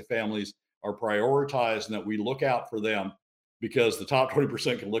Alaska families are prioritized and that we look out for them, because the top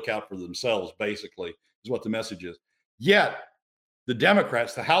 20% can look out for themselves, basically, is what the message is. Yet the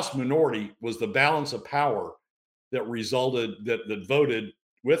Democrats, the House minority, was the balance of power that resulted, that voted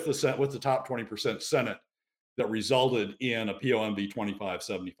with the top 20% Senate, that resulted in a POMV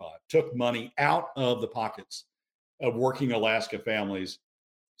 2575, took money out of the pockets of working Alaska families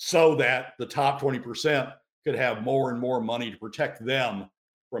so that the top 20% could have more and more money to protect them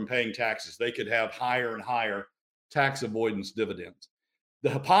from paying taxes. They could have higher and higher tax avoidance dividends.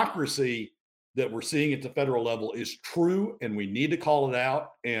 The hypocrisy that we're seeing at the federal level is true, and we need to call it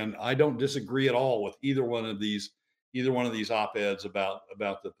out. And I don't disagree at all with either one of these op-eds about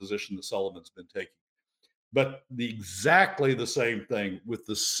the position that Sullivan's been taking. But exactly the same thing, with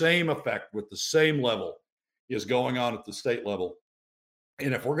the same effect, with the same level, is going on at the state level.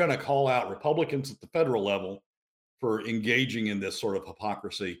 And if we're going to call out Republicans at the federal level for engaging in this sort of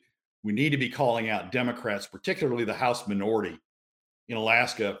hypocrisy, we need to be calling out Democrats, particularly the House minority in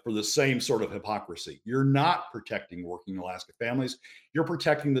Alaska, for the same sort of hypocrisy. You're not protecting working Alaska families. You're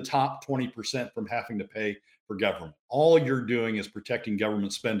protecting the top 20% from having to pay for government. All you're doing is protecting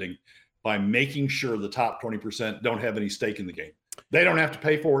government spending by making sure the top 20% don't have any stake in the game. They don't have to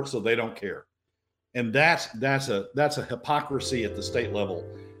pay for it, so they don't care. And that's a hypocrisy at the state level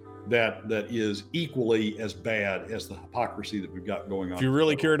that is equally as bad as the hypocrisy that we've got going on. If you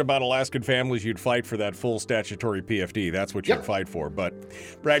really cared about Alaskan families, you'd fight for that full statutory PFD. That's what you'd fight for. But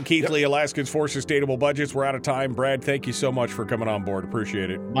Brad Keithley, Alaskans for Sustainable Budgets. We're out of time. Brad, thank you so much for coming on board. Appreciate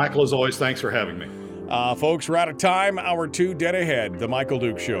it. Michael, as always, thanks for having me. Folks, we're out of time. Hour 2 dead ahead. The Michael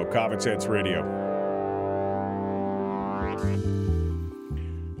Duke Show, Common Sense Radio.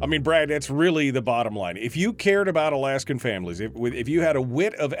 I mean, Brad, that's really the bottom line. If you cared about Alaskan families, if you had a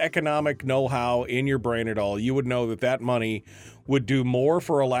whit of economic know-how in your brain at all, you would know that money would do more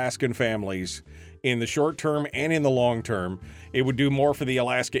for Alaskan families in the short term and in the long term. It would do more for the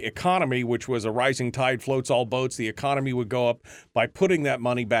Alaska economy, which was a rising tide floats all boats. The economy would go up by putting that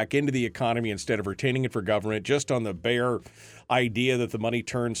money back into the economy instead of retaining it for government, just on the bare idea that the money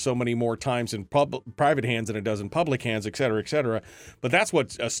turns so many more times in private hands than it does in public hands, et cetera, et cetera. But that's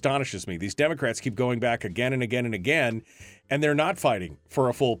what astonishes me. These Democrats keep going back again and again and again, and they're not fighting for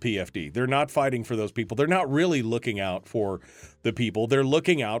a full PFD. They're not fighting for those people. They're not really looking out for the people. They're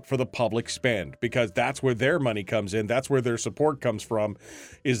looking out for the public spend, because that's where their money comes in. That's where their support comes from,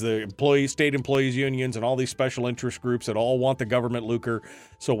 is the state employees unions and all these special interest groups that all want the government lucre.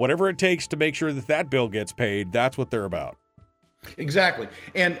 So whatever it takes to make sure that bill gets paid, that's what they're about. Exactly.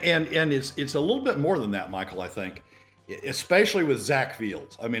 And it's a little bit more than that, Michael, I think, especially with Zach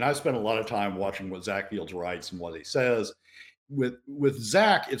Fields. I mean, I spent a lot of time watching what Zach Fields writes and what he says. With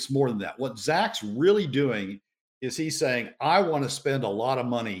Zach, it's more than that. What Zach's really doing is he's saying, I want to spend a lot of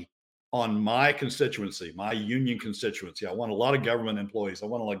money on my constituency, my union constituency. I want a lot of government employees. I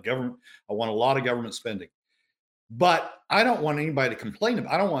want a lot of government spending. But I don't want anybody to complain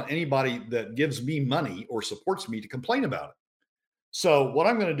about it. I don't want anybody that gives me money or supports me to complain about it. So what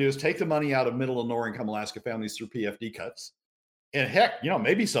I'm going to do is take the money out of middle and lower income Alaska families through PFD cuts. And heck,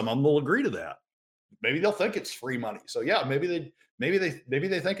 maybe some of them will agree to that. Maybe they'll think it's free money. So yeah, maybe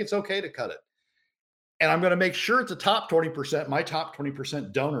they think it's okay to cut it. And I'm going to make sure it's the top 20%, my top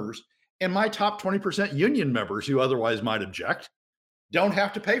 20% donors and my top 20% union members who otherwise might object, don't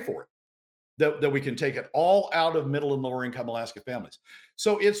have to pay for it. That we can take it all out of middle and lower income Alaska families.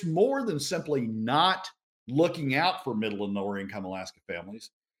 So it's more than simply not looking out for middle and lower income Alaska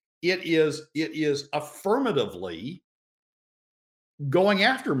families. It is affirmatively going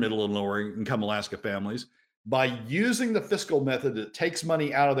after middle and lower income Alaska families by using the fiscal method that takes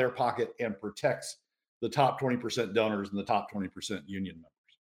money out of their pocket and protects the top 20% donors and the top 20% union members.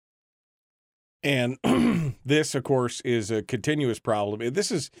 And this, of course, is a continuous problem.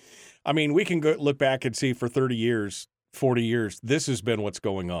 This is, I mean, we can look back and see for 30 years, 40 years, this has been what's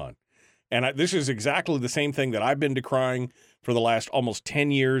going on. And this is exactly the same thing that I've been decrying for the last almost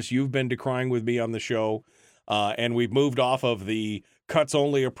 10 years. You've been decrying with me on the show. And we've moved off of the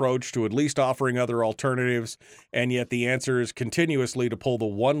cuts-only approach to at least offering other alternatives. And yet the answer is continuously to pull the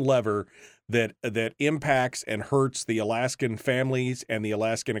one lever that impacts and hurts the Alaskan families and the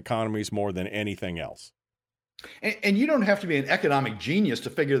Alaskan economies more than anything else. And you don't have to be an economic genius to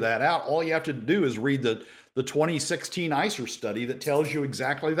figure that out. All you have to do is read the 2016 ICER study that tells you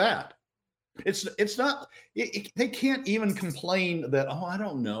exactly that. It's not, they can't even complain that, oh, I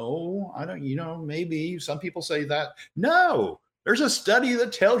don't know, maybe some people say that. No, there's a study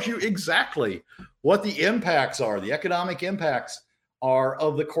that tells you exactly what the impacts are, the economic impacts are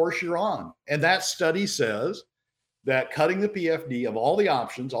of the course you're on. And that study says that cutting the PFD of all the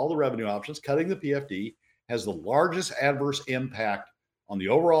options, all the revenue options, cutting the PFD has the largest adverse impact on the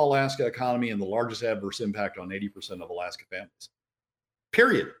overall Alaska economy and the largest adverse impact on 80% of Alaska families.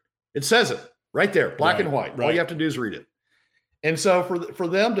 Period. It says it right there, black and white. All you have to do is read it. And so for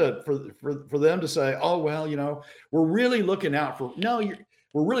them to say, oh, well, we're really looking out for,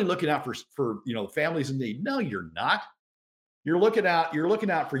 we're really looking out for families in need. No, you're not. You're looking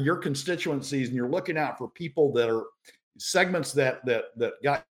out for your constituencies, and you're looking out for people that are segments that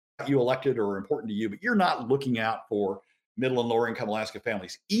got you elected or are important to you, but you're not looking out for middle and lower income Alaska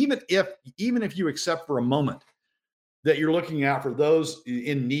families. Even if you accept for a moment that you're looking out for those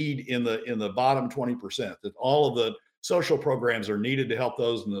in need in the bottom 20%, that all of the social programs are needed to help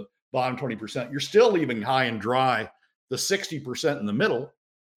those in the bottom 20%, you're still leaving high and dry the 60% in the middle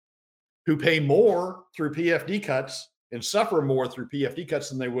who pay more through PFD cuts and suffer more through PFD cuts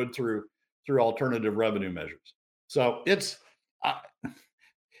than they would through alternative revenue measures. So it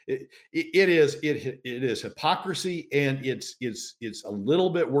is hypocrisy, and it's a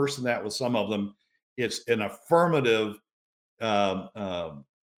little bit worse than that with some of them. It's an affirmative, whatever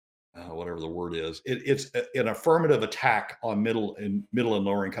the word is. It's an affirmative attack on middle and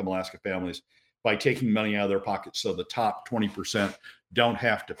lower income Alaska families by taking money out of their pockets so the top 20% don't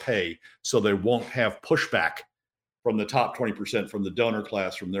have to pay, so they won't have pushback from the top 20%, from the donor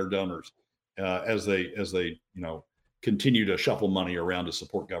class, from their donors, as they continue to shuffle money around to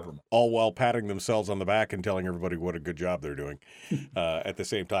support government. All while patting themselves on the back and telling everybody what a good job they're doing at the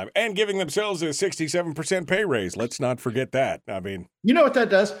same time, and giving themselves a 67% pay raise. Let's not forget that. I mean, you know what that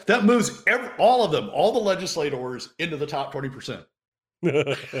does? That moves all of them, all the legislators, into the top 20%.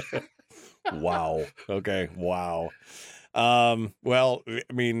 Wow. Okay. Wow. Well, I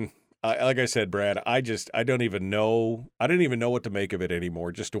mean, like I said, Brad, I don't even know. I didn't even know what to make of it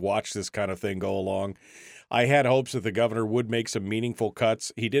anymore, just to watch this kind of thing go along. I had hopes that the governor would make some meaningful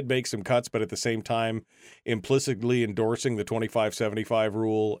cuts. He did make some cuts, but at the same time, implicitly endorsing the 25-75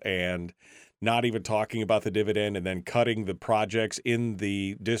 rule and not even talking about the dividend, and then cutting the projects in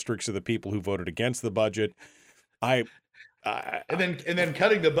the districts of the people who voted against the budget. And then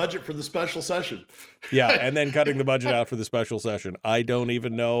cutting the budget for the special session. Yeah, and then cutting the budget out for the special session. I don't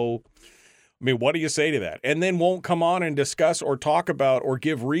even know. I mean, what do you say to that? And then won't come on and discuss or talk about or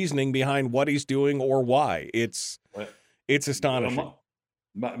give reasoning behind what he's doing or why. It's astonishing.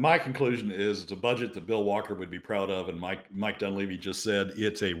 My conclusion is it's a budget that Bill Walker would be proud of, and Mike Dunleavy just said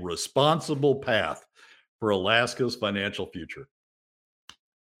it's a responsible path for Alaska's financial future.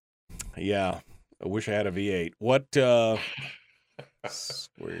 Yeah. I wish I had a V8. What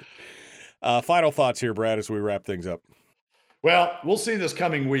sweet. Final thoughts here, Brad, as we wrap things up. Well, we'll see this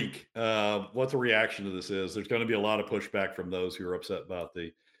coming week what the reaction to this is. There's going to be a lot of pushback from those who are upset about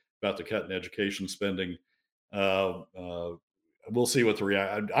the cut in education spending. We'll see what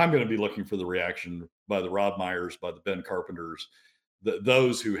I'm going to be looking for the reaction by the Rob Myers, by the Ben Carpenters,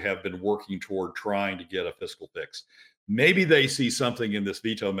 those who have been working toward trying to get a fiscal fix. Maybe they see something in this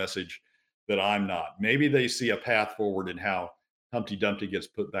veto message that I'm not. Maybe they see a path forward in how Humpty Dumpty gets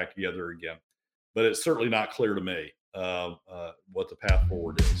put back together again. But it's certainly not clear to me what the path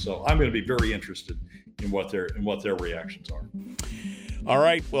forward is. So I'm going to be very interested in what their reactions are. All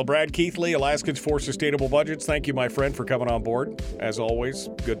right. Well, Brad Keithley, Alaskans for Sustainable Budgets. Thank you, my friend, for coming on board. As always,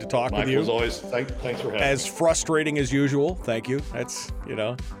 good to talk with you. As always, thanks for having me. As frustrating as usual. Thank you. That's,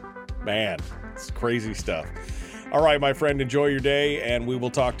 man, it's crazy stuff. All right, my friend, enjoy your day, and we will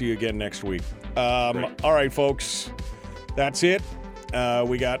talk to you again next week. All right, folks, that's it.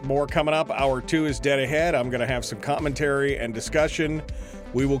 We got more coming up. Hour 2 is dead ahead. I'm going to have some commentary and discussion.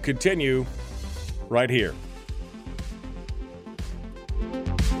 We will continue right here.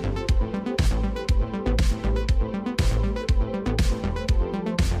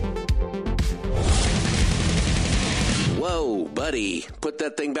 Whoa, buddy. Put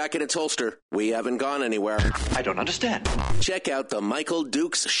that thing back in its holster. We haven't gone anywhere. I don't understand. Check out the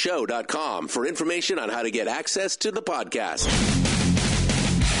MichaelDukesShow.com for information on how to get access to the podcast.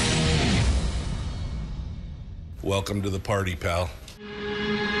 Welcome to the party, pal.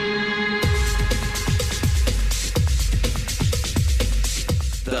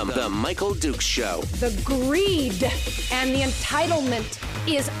 The Michael Dukes Show. The greed and the entitlement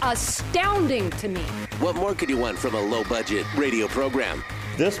is astounding to me. What more could you want from a low-budget radio program?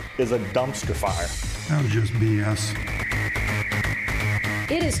 This is a dumpster fire. That was just BS.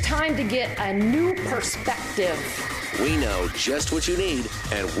 It is time to get a new perspective. We know just what you need,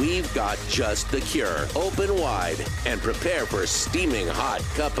 and we've got just the cure. Open wide and prepare for a steaming hot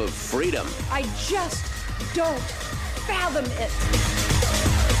cup of freedom. I just don't fathom it.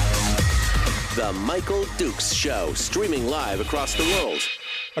 The Michael Dukes Show, streaming live across the world.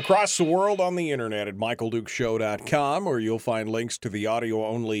 Across the world on the internet at michaeldukeshow.com, where you'll find links to the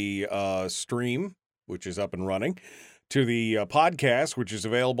audio-only stream, which is up and running, to the podcast, which is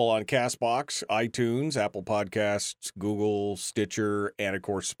available on CastBox, iTunes, Apple Podcasts, Google, Stitcher, and, of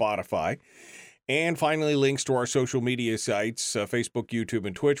course, Spotify. And finally, links to our social media sites, Facebook, YouTube,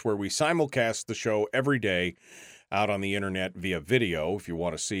 and Twitch, where we simulcast the show every day out on the internet via video, if you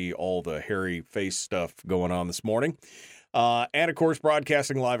want to see all the hairy face stuff going on this morning. And, of course,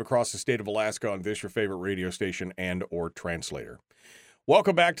 broadcasting live across the state of Alaska on this, your favorite radio station and or translator.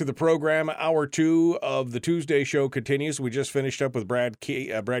 Welcome back to the program. Hour 2 of the Tuesday show continues. We just finished up with Brad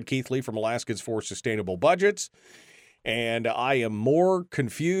Keithley from Alaskans for Sustainable Budgets. And I am more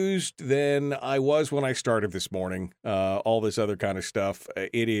confused than I was when I started this morning. All this other kind of stuff.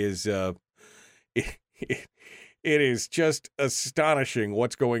 It is just astonishing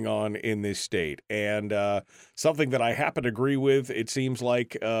what's going on in this state. And something that I happen to agree with, it seems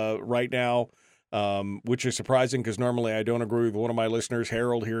like right now, which is surprising because normally I don't agree with one of my listeners,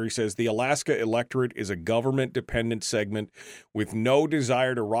 Harold here. He says, the Alaska electorate is a government-dependent segment with no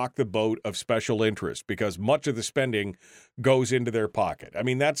desire to rock the boat of special interest because much of the spending goes into their pocket. I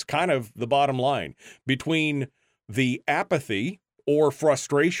mean, that's kind of the bottom line. Between the apathy or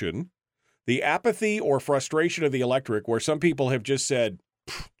frustration of the electorate, where some people have just said,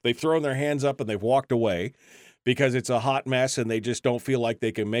 they've thrown their hands up and they've walked away because it's a hot mess and they just don't feel like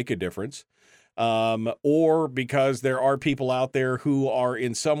they can make a difference, or because there are people out there who are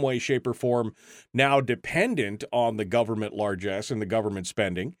in some way, shape, or form now dependent on the government largesse and the government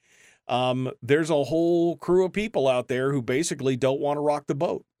spending. There's a whole crew of people out there who basically don't want to rock the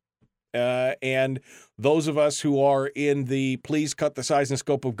boat. And those of us who are in the please cut the size and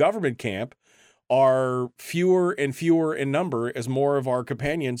scope of government camp are fewer and fewer in number as more of our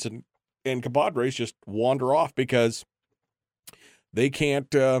companions and compadres just wander off because they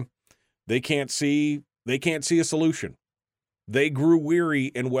can't see a solution. They grew weary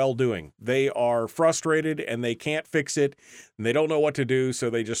in well-doing. They are frustrated and they can't fix it and they don't know what to do, so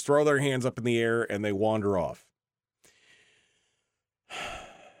they just throw their hands up in the air and they wander off.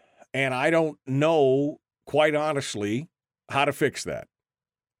 And I don't know, quite honestly, how to fix that.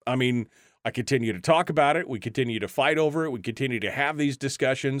 I mean, I continue to talk about it. We continue to fight over it. We continue to have these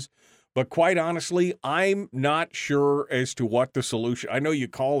discussions. But quite honestly, I'm not sure as to what the solution. I know you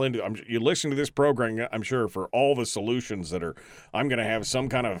call into, you listen to this program, I'm sure, for all the solutions that are, I'm going to have some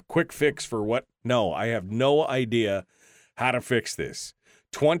kind of quick fix for what. No, I have no idea how to fix this.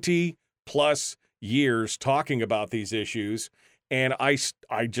 20 plus years talking about these issues. And I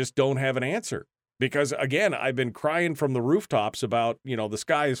just don't have an answer because, again, I've been crying from the rooftops about, the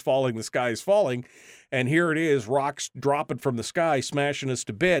sky is falling. And here it is, rocks dropping from the sky, smashing us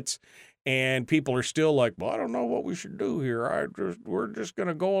to bits. And people are still like, well, I don't know what we should do here. We're just going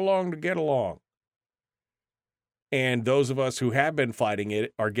to go along to get along. And those of us who have been fighting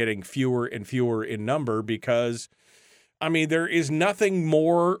it are getting fewer and fewer in number because, I mean, there is nothing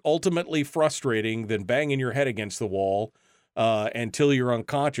more ultimately frustrating than banging your head against the wall until you're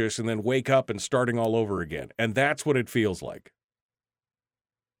unconscious and then wake up and starting all over again. And that's what it feels like.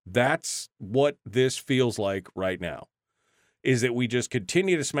 That's what this feels like right now, is that we just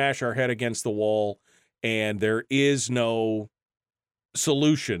continue to smash our head against the wall and there is no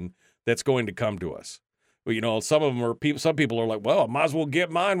solution that's going to come to us. Well, some people are like, well, I might as well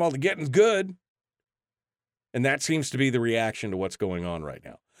get mine while the getting's good. And that seems to be the reaction to what's going on right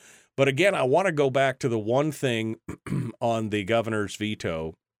now. But again, I want to go back to the one thing on the governor's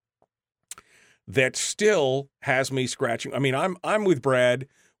veto that still has me scratching. I mean, I'm with Brad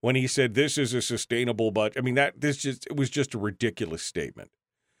when he said this is a sustainable budget. I mean, it was just a ridiculous statement.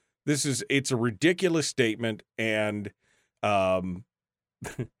 It's a ridiculous statement, and that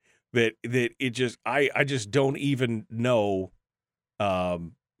it just I just don't even know. I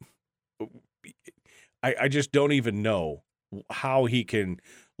just don't even know how he can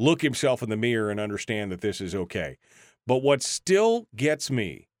look himself in the mirror and understand that this is okay. But what still gets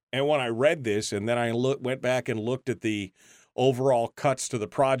me, and when I read this and then I went back and looked at the overall cuts to the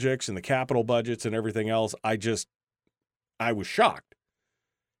projects and the capital budgets and everything else, I was shocked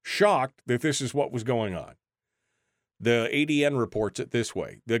that this is what was going on. The ADN reports it this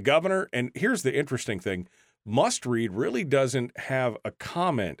way. The governor, and here's the interesting thing, Must Read really doesn't have a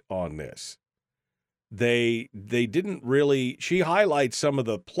comment on this. They didn't really, she highlights some of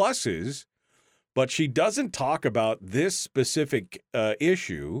the pluses, but she doesn't talk about this specific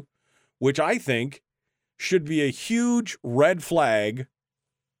issue, which I think should be a huge red flag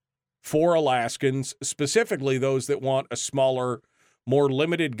for Alaskans, specifically those that want a smaller, more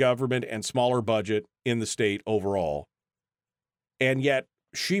limited government and smaller budget in the state overall. And yet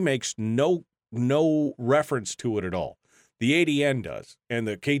she makes no reference to it at all. The ADN does, and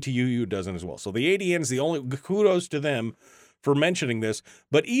the KTUU doesn't as well. So the ADN's the only, kudos to them for mentioning this.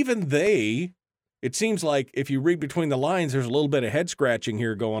 But even they, it seems like if you read between the lines, there's a little bit of head scratching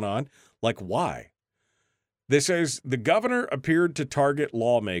here going on. Like, why? This says the governor appeared to target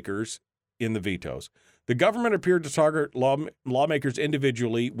lawmakers in the vetoes. The government appeared to target lawmakers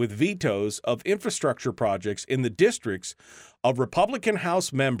individually with vetoes of infrastructure projects in the districts of Republican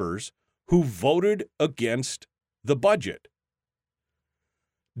House members who voted against the budget.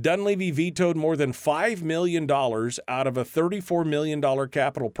 Dunleavy vetoed more than $5 million out of a $34 million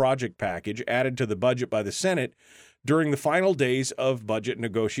capital project package added to the budget by the Senate during the final days of budget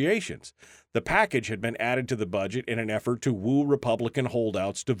negotiations. The package had been added to the budget in an effort to woo Republican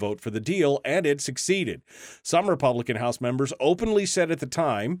holdouts to vote for the deal, and it succeeded. Some Republican House members openly said at the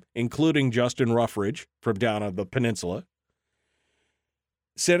time, including Justin Ruffridge from down on the peninsula,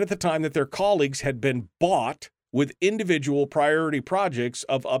 said at the time that their colleagues had been bought with individual priority projects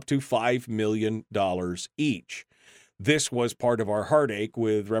of up to $5 million each. This was part of our heartache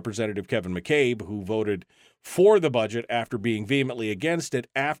with Representative Kevin McCabe, who voted for the budget after being vehemently against it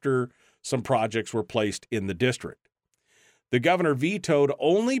after some projects were placed in the district. The governor vetoed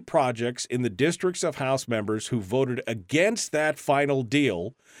only projects in the districts of House members who voted against that final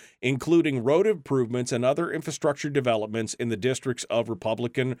deal, including road improvements and other infrastructure developments in the districts of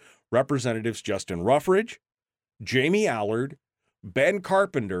Republican Representatives Justin Ruffridge, Jamie Allard, Ben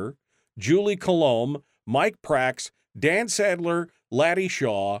Carpenter, Julie Colomb, Mike Prax, Dan Sadler, Laddie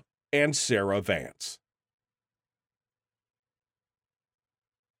Shaw, and Sarah Vance.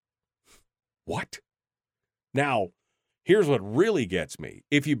 What? Now, here's what really gets me.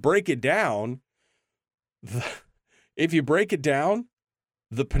 If you break it down, the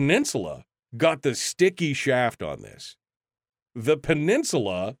peninsula got the sticky shaft on this. The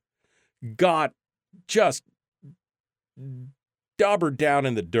peninsula got just daubered down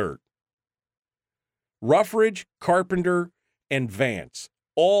in the dirt. Ruffridge, Carpenter, and Vance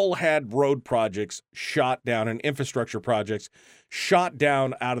all had road projects shot down and infrastructure projects shot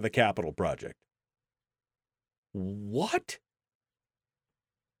down out of the capital project. What?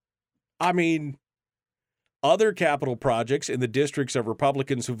 I mean, other capital projects in the districts of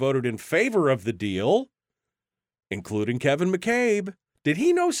Republicans who voted in favor of the deal, including Kevin McCabe. Did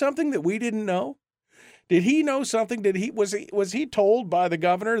he know something that we didn't know? Did he know something? Was he told by the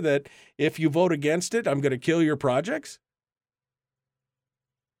governor that if you vote against it, I'm going to kill your projects?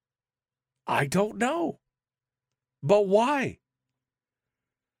 I don't know. But why?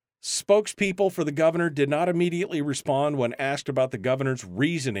 Spokespeople for the governor did not immediately respond when asked about the governor's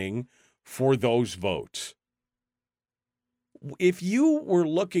reasoning for those votes. If you were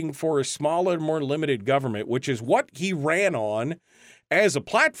looking for a smaller, more limited government, which is what he ran on as a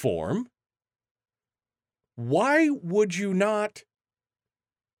platform, why would you not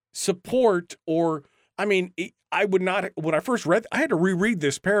support I would not, when I first read, I had to reread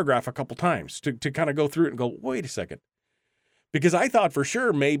this paragraph a couple times to kind of go through it and go, wait a second. Because I thought for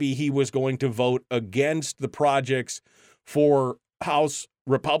sure maybe he was going to vote against the projects for House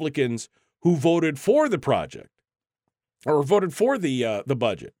Republicans who voted for the project or voted for the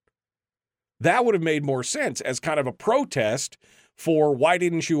budget. That would have made more sense as kind of a protest for why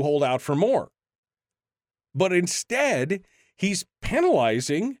didn't you hold out for more? But instead, he's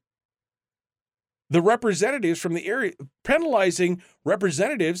penalizing the representatives from the area, penalizing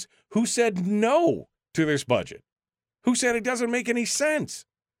representatives who said no to this budget, who said it doesn't make any sense.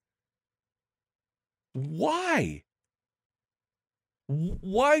 Why?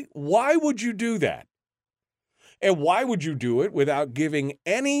 Why would you do that? And why would you do it without giving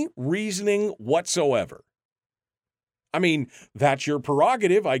any reasoning whatsoever? I mean, that's your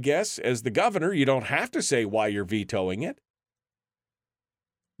prerogative, I guess, as the governor. You don't have to say why you're vetoing it.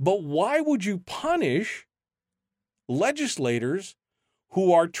 But why would you punish legislators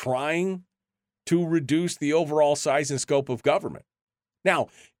who are trying to reduce the overall size and scope of government? Now,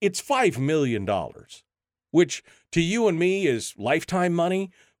 it's $5 million, which to you and me is lifetime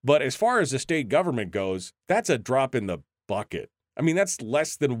money. But as far as the state government goes, that's a drop in the bucket. I mean, that's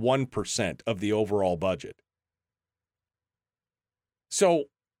less than 1% of the overall budget. So,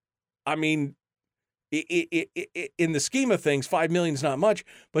 I mean, in the scheme of things, $5 million is not much,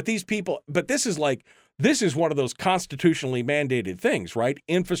 but these people, but this is one of those constitutionally mandated things, right?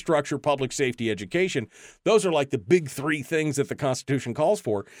 Infrastructure, public safety, education. Those are like the big three things that the Constitution calls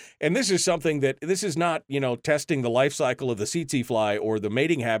for. And this is something this is not, testing the life cycle of the tsetse fly or the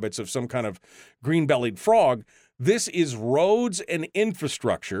mating habits of some kind of green-bellied frog. This is roads and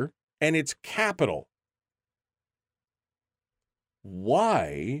infrastructure, and it's capital.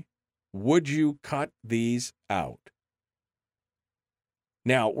 Why would you cut these out?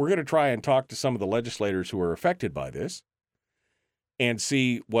 Now, we're going to try and talk to some of the legislators who are affected by this and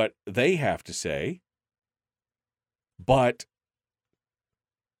see what they have to say. But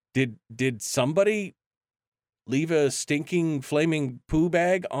did somebody leave a stinking, flaming poo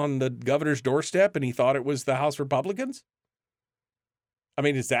bag on the governor's doorstep and he thought it was the House Republicans? I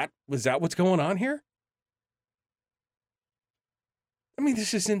mean, was that what's going on here? I mean,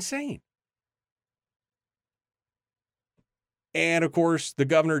 this is insane. And, of course, the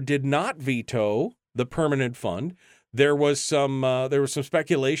governor did not veto the permanent fund. There was some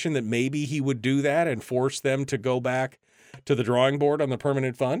speculation that maybe he would do that and force them to go back to the drawing board on the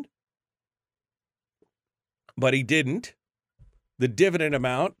permanent fund. But he didn't. The dividend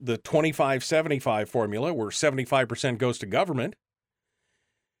amount, the 25-75 formula, where 75% goes to government,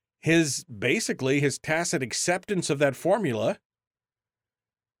 his tacit acceptance of that formula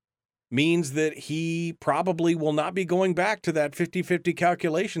means that he probably will not be going back to that 50-50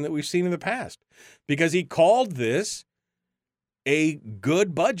 calculation that we've seen in the past, because he called this a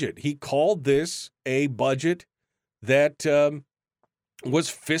good budget. He called this a budget that was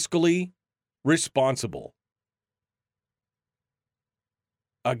fiscally responsible.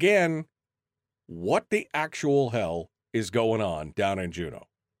 Again, what the actual hell is going on down in Juneau?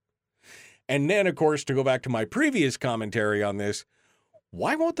 And then, of course, to go back to my previous commentary on this,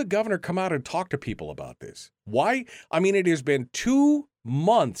 why won't the governor come out and talk to people about this? Why? I mean, it has been 2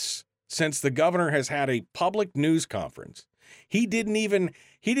 months since the governor has had a public news conference. He didn't even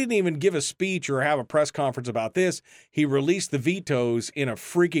give a speech or have a press conference about this. He released the vetoes in a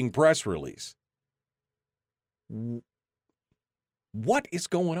freaking press release. What is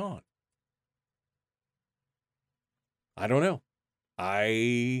going on? I don't know.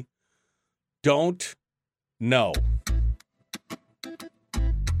 I don't know.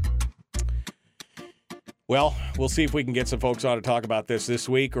 Well, we'll see if we can get some folks on to talk about this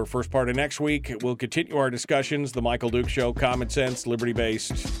week or first part of next week. We'll continue our discussions. The Michael Duke Show, common sense,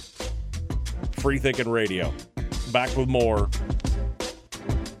 liberty-based, free-thinking radio. Back with more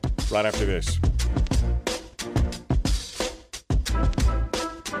right after this.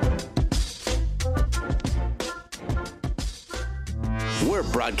 We're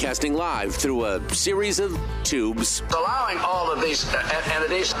broadcasting live through a series of tubes. Allowing all of these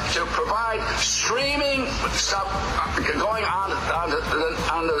entities to provide streaming stuff going on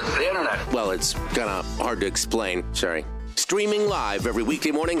the internet. Well, it's kind of hard to explain. Sorry. Streaming live every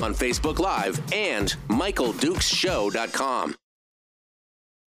weekday morning on Facebook Live and MichaelDukesShow.com.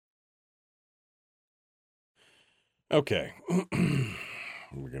 Okay.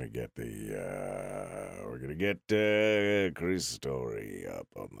 We're gonna get Chris' story up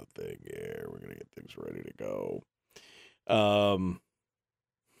on the thing here. We're gonna get things ready to go.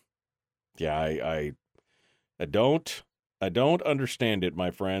 Yeah, I don't understand it,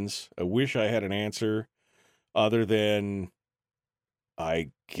 my friends. I wish I had an answer other than, I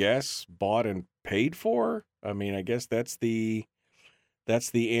guess, bought and paid for. I mean, I guess that's the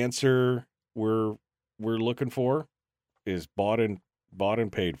answer we're looking for, is bought and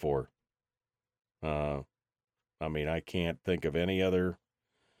paid for. I mean, I can't think of any other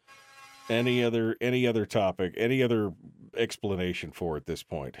topic, any other explanation for it at this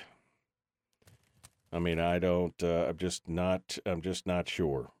point. I mean, I'm just not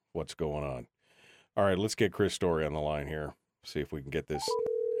sure what's going on. All right, let's get Chris Story on the line here. See if we can get this.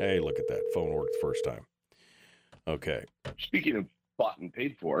 Hey, look at that. Phone worked the first time. Okay. Speaking of bought and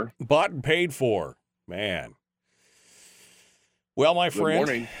paid for. Bought and paid for. Man. Well, my friend, Good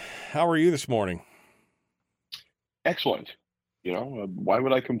morning. how are you this morning? Excellent. Why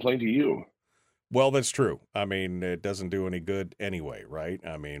would I complain to you? Well, that's true. I mean, it doesn't do any good anyway, right?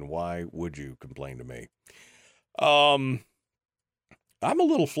 I mean, why would you complain to me? I'm a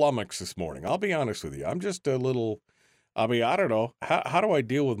little flummoxed this morning. I'll be honest with you. I'm just a little. I mean, I don't know. How do I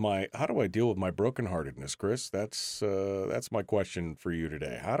deal with my brokenheartedness, Chris? That's my question for you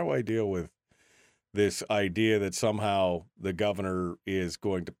today. How do I deal with this idea that somehow the governor is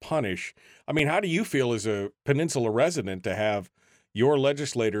going to punish? I mean, how do you feel as a peninsula resident to have your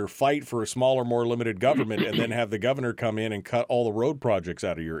legislator fight for a smaller, more limited government and then have the governor come in and cut all the road projects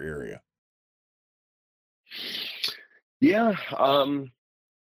out of your area? Yeah, I don't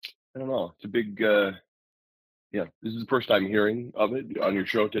know. It's a big, this is the first time hearing of it on your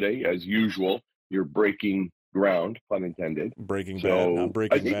show today. As usual, you're breaking ground, pun intended. Breaking bad, not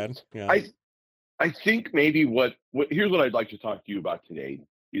breaking bad. Yeah. I think maybe here's what I'd like to talk to you about today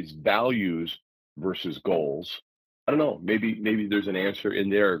is values versus goals. I don't know. Maybe there's an answer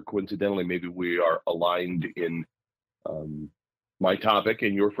in there. Coincidentally, maybe we are aligned in my topic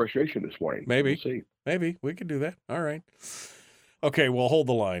and your frustration this morning. Maybe. We'll see. Maybe we could do that. All right. Okay, well, hold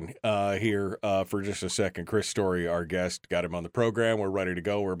the line here for just a second. Chris Story, our guest, got him on the program. We're ready to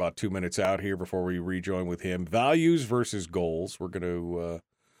go. We're about 2 minutes out here before we rejoin with him. Values versus goals. We're gonna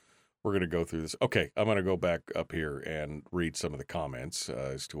go through this. Okay, I'm gonna go back up here and read some of the comments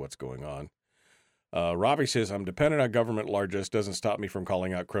as to what's going on. Robbie says, I'm dependent on government largesse. Doesn't stop me from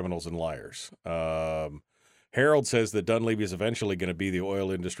calling out criminals and liars. Harold says that Dunleavy is eventually going to be the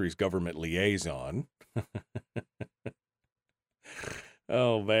oil industry's government liaison.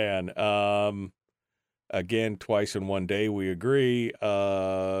 Oh, man. Again, twice in one day, we agree.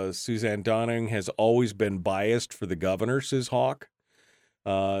 Suzanne Donning has always been biased for the governor, says Hawk.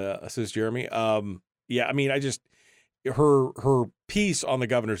 Says Jeremy. Yeah, I mean, her piece on the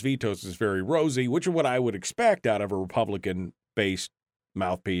governor's vetoes is very rosy, which is what I would expect out of a Republican-based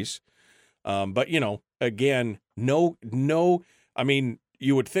mouthpiece. But, again, no, I mean,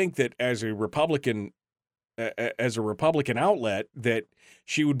 you would think that as a Republican outlet that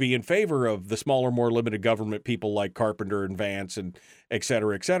she would be in favor of the smaller, more limited government people like Carpenter and Vance and et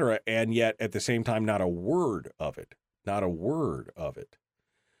cetera, and yet at the same time, not a word of it. Not a word of it.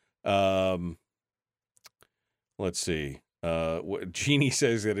 Let's see. Jeannie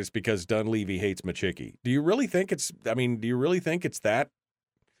says that it's because Dunleavy hates Machicki. Do you really think it's that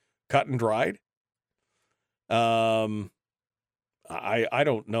cut and dried? I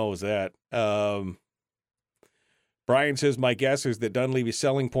don't know is that. Brian says, my guess is that Dunleavy's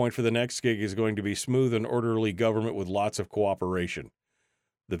selling point for the next gig is going to be smooth and orderly government with lots of cooperation.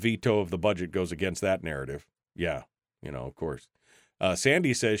 The veto of the budget goes against that narrative. Yeah, of course.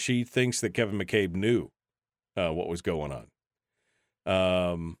 Sandy says she thinks that Kevin McCabe knew what was going on.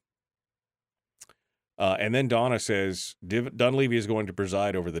 And then Donna says, Dunleavy is going to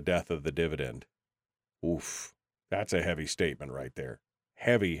preside over the death of the dividend. Oof. That's a heavy statement right there.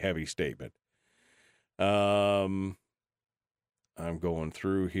 Heavy, heavy statement. I'm going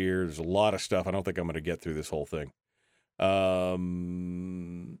through here. There's a lot of stuff. I don't think I'm going to get through this whole thing. He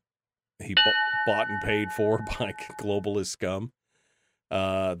bought and paid for by globalist scum.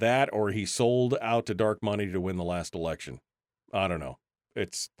 That or he sold out to dark money to win the last election. I don't know.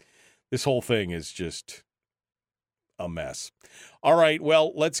 This whole thing is just a mess. All right,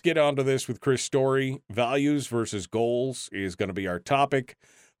 well, let's get on to this with Chris Story. Values versus goals is going to be our topic.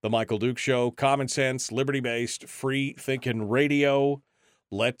 The Michael Duke Show, common sense, liberty-based, free-thinking radio.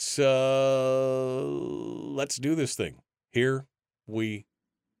 Let's do this thing. Here we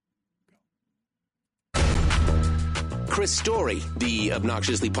Chris Story, the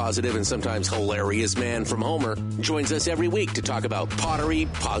obnoxiously positive and sometimes hilarious man from Homer, joins us every week to talk about pottery,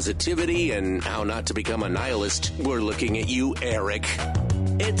 positivity, and how not to become a nihilist. We're looking at you, Eric.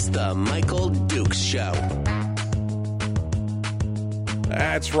 It's the Michael Dukes Show.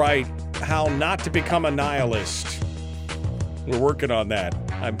 That's right. How not to become a nihilist. We're working on that.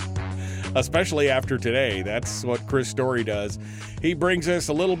 Especially after today. That's what Chris Story does. He brings us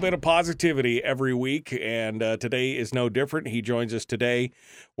a little bit of positivity every week, and today is no different. He joins us today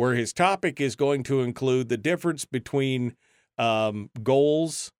where his topic is going to include the difference between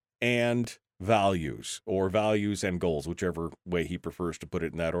goals and values, or values and goals, whichever way he prefers to put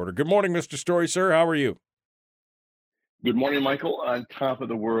it in that order. Good morning, Mr. Story, sir. How are you? Good morning, Michael. On top of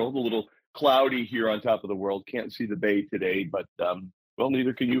the world, a little cloudy here on top of the world. Can't see the bay today, but Well,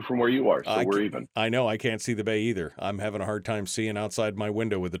 neither can you from where you are, so we're even. I know. I can't see the bay either. I'm having a hard time seeing outside my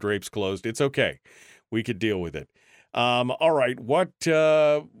window with the drapes closed. It's okay. We could deal with it. All right. Let's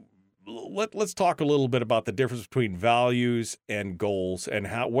talk a little bit about the difference between values and goals, and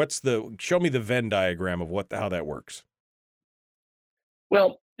show me the Venn diagram of how that works.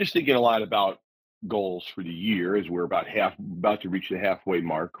 Well, just thinking a lot about goals for the year as we're about to reach the halfway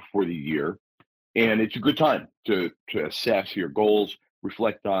mark for the year. And it's a good time to assess your goals,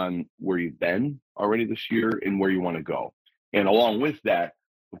 reflect on where you've been already this year and where you want to go. And along with that,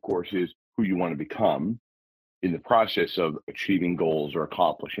 of course, is who you want to become in the process of achieving goals or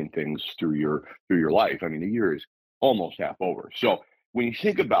accomplishing things through your life. I mean, the year is almost half over. So when you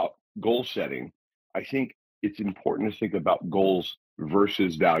think about goal setting, I think it's important to think about goals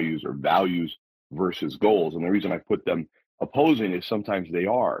versus values, or values versus goals. And the reason I put them opposing is sometimes they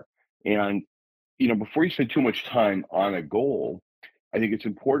are. And before you spend too much time on a goal, I think it's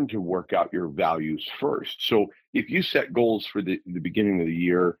important to work out your values first. So if you set goals for the beginning of the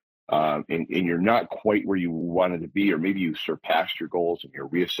year, and you're not quite where you wanted to be, or maybe you surpassed your goals and you're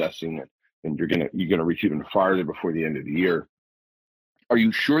reassessing it, and you're gonna reach even farther before the end of the year, are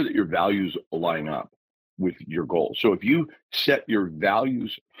you sure that your values line up with your goals? So if you set your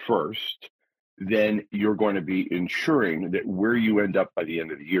values first, then you're going to be ensuring that where you end up by the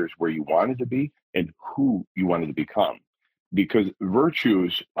end of the year is where you wanted to be and who you wanted to become. Because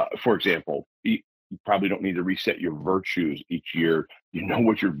virtues, for example, you probably don't need to reset your virtues each year. You know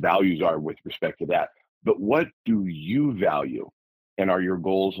what your values are with respect to that. But what do you value? And are your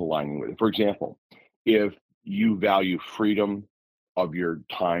goals aligning with it? For example, if you value freedom of your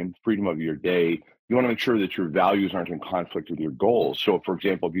time, freedom of your day, you want to make sure that your values aren't in conflict with your goals. So, for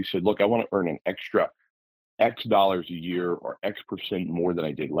example, if you said, look, I want to earn an extra X dollars a year or X% more than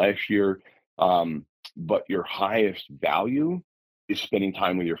I did last year, but your highest value is spending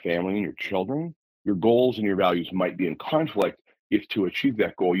time with your family and your children, your goals and your values might be in conflict if to achieve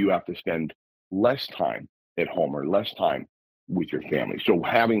that goal, you have to spend less time at home or less time with your family. So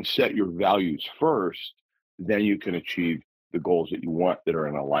having set your values first, then you can achieve the goals that you want that are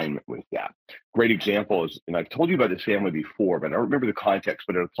in alignment with that. Great example is, and I've told you about this family before, but I don't remember the context,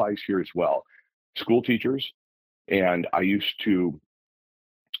 but it applies here as well. School teachers, and I used to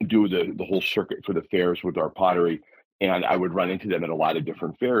do the whole circuit for the fairs with our pottery, and I would run into them at a lot of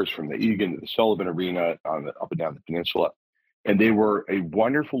different fairs, from the Egan to the Sullivan Arena up and down the peninsula. And they were a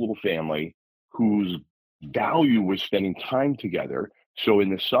wonderful little family whose value was spending time together. So in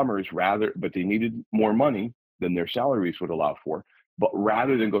the summers, but they needed more money than their salaries would allow for. But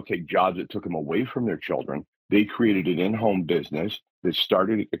rather than go take jobs that took them away from their children, they created an in-home business that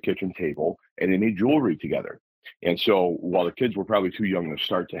started at the kitchen table, and they made jewelry together. And so while the kids were probably too young to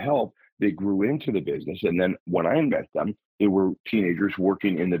start to help, they grew into the business. And then when I met them, they were teenagers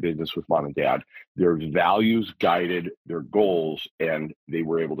working in the business with mom and dad. Their values guided their goals, and they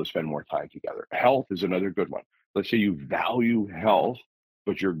were able to spend more time together. Health is another good one. Let's say you value health,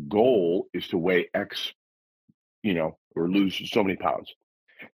 but your goal is to weigh X, or lose so many pounds.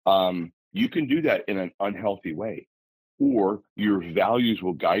 You can do that in an unhealthy way, or your values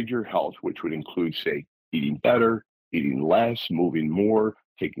will guide your health, which would include, say, eating better, eating less, moving more,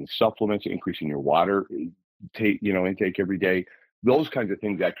 taking supplements, increasing your water intake every day. Those kinds of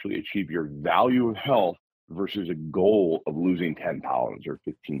things actually achieve your value of health versus a goal of losing 10 pounds or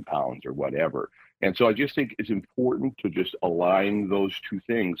 15 pounds or whatever. And so I just think it's important to just align those two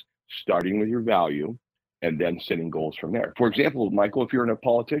things, starting with your value and then setting goals from there. For example, Michael, if you're a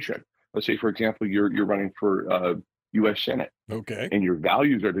politician, let's say, for example, you're running for U.S. Senate. Okay. And your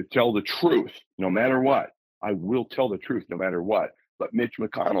values are to tell the truth no matter what. I will tell the truth no matter what. But Mitch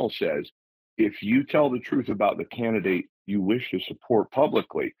McConnell says, if you tell the truth about the candidate you wish to support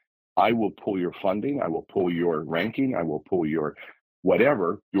publicly, I will pull your funding, I will pull your ranking, I will pull your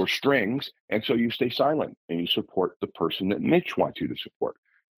whatever, your strings. And so you stay silent and you support the person that Mitch wants you to support.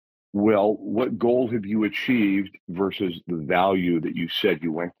 Well, what goal have you achieved versus the value that you said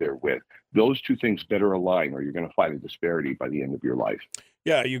you went there with? Those two things better align, or you're going to find a disparity by the end of your life.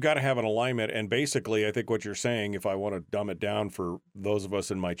 Yeah, you got to have an alignment. And basically, I think what you're saying, if I want to dumb it down for those of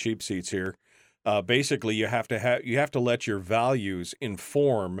us in my cheap seats here, basically you have to let your values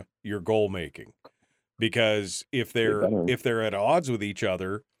inform your goal making, because if they're at odds with each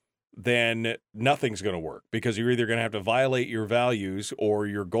other, then nothing's going to work, because you're either going to have to violate your values, or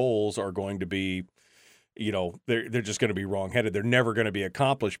your goals are going to be, they're just going to be wrong-headed. They're never going to be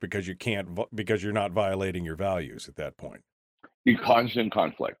accomplished because you're not violating your values at that point. In constant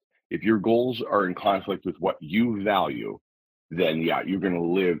conflict. If your goals are in conflict with what you value, then yeah, you're going to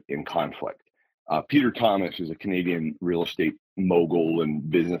live in conflict. Peter Thomas is a Canadian real estate mogul and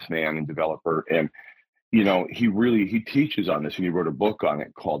businessman and developer. And, he teaches on this, and he wrote a book on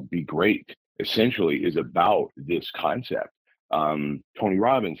it called Be Great, essentially is about this concept. Tony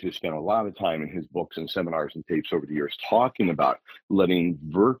Robbins has spent a lot of time in his books and seminars and tapes over the years talking about letting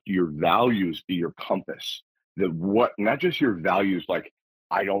your values be your compass. Not just your values, like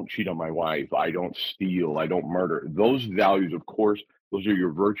I don't cheat on my wife, I don't steal, I don't murder. Those values, of course, those are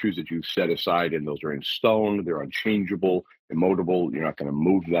your virtues that you've set aside, and those are in stone. They're unchangeable, immutable. You're not going to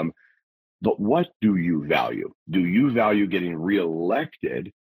move them. But what do you value? Do you value getting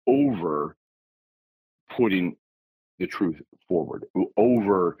reelected over putting the truth forward,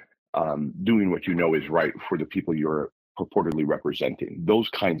 over doing what you know is right for the people you're purportedly representing? Those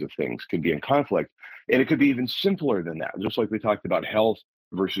kinds of things can be in conflict. And it could be even simpler than that. Just like we talked about health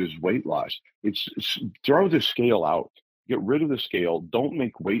versus weight loss. It's throw the scale out. Get rid of the scale. Don't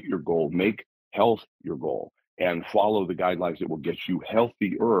make weight your goal. Make health your goal, and follow the guidelines that will get you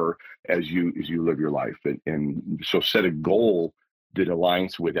healthier as you live your life. And so set a goal that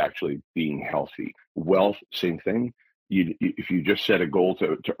aligns with actually being healthy. Wealth, same thing. If you just set a goal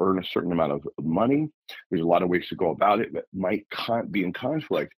to earn a certain amount of money, there's a lot of ways to go about it that might be in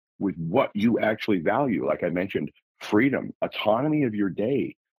conflict with what you actually value. Like I mentioned, freedom, autonomy of your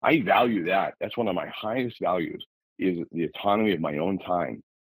day. I value that. That's one of my highest values, is the autonomy of my own time.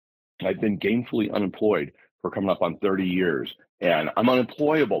 I've been gainfully unemployed for coming up on 30 years, and I'm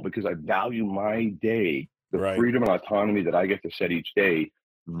unemployable because I value my day, the freedom and autonomy that I get to set each day,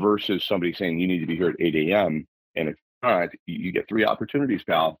 versus somebody saying you need to be here at 8 a.m. And if not, you get 3 opportunities,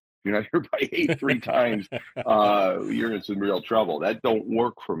 pal. If you're not here by 8 3 times, you're in some real trouble. That don't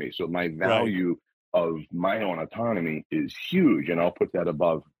work for me. So my value of my own autonomy is huge, and I'll put that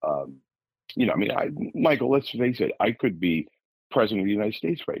above. Michael, let's face it, I could be president of the United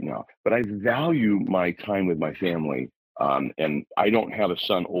States right now, but I value my time with my family. And I don't have a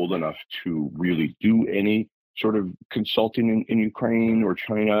son old enough to really do any sort of consulting in Ukraine or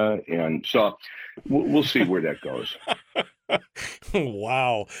China. And so we'll see where that goes.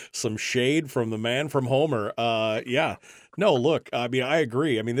 Wow. Some shade from the man from Homer. Yeah. No, look, I mean, I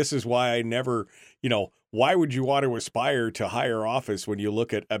agree. I mean, this is why I never, why would you want to aspire to higher office when you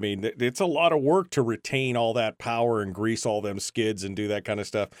look at, I mean, it's a lot of work to retain all that power and grease all them skids and do that kind of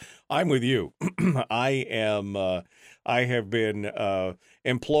stuff. I'm with you. I have been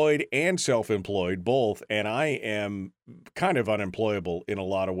employed and self-employed both, and I am kind of unemployable in a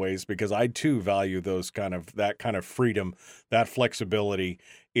lot of ways because I too value that kind of freedom, that flexibility.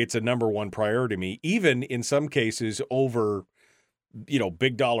 It's a number one priority to me, even in some cases over,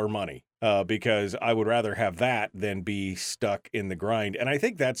 big dollar money, because I would rather have that than be stuck in the grind. And I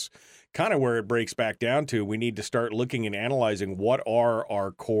think that's kind of where it breaks back down to. We need to start looking and analyzing what are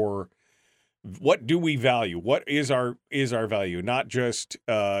our core. What do we value? What is our value? Not just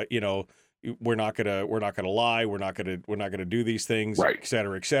we're not gonna lie. We're not gonna do these things, et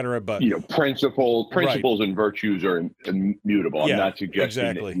cetera. But principles and virtues are immutable. I'm not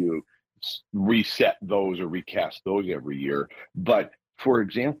suggesting that you reset those or recast those every year. But for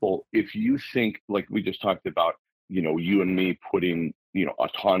example, if you think, like we just talked about, you and me putting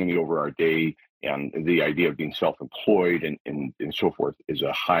autonomy over our day and the idea of being self-employed and so forth is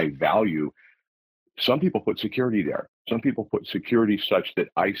a high value. Some people put security there. Some people put security such that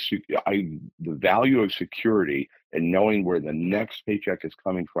the value of security and knowing where the next paycheck is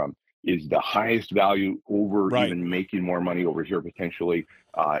coming from is the highest value over even making more money over here potentially.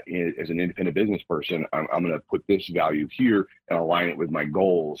 As an independent business person, I'm going to put this value here and align it with my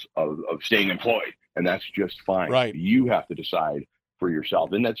goals of staying employed. And that's just fine. Right. You have to decide for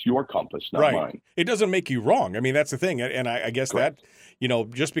yourself, and that's your compass, not mine. It doesn't make you wrong. I mean, that's the thing. And I guess Correct. that,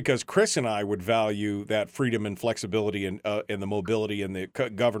 just because Chris and I would value that freedom and flexibility and the mobility and the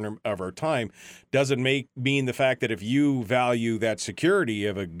governor of our time doesn't mean the fact that if you value that security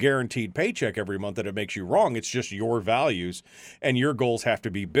of a guaranteed paycheck every month that it makes you wrong. It's just your values, and your goals have to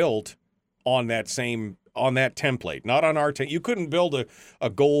be built on that template, not on our template. You couldn't build a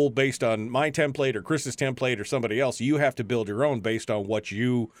goal based on my template or Chris's template or somebody else. You have to build your own based on what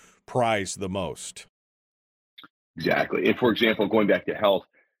you prize the most. Exactly. And for example, going back to health,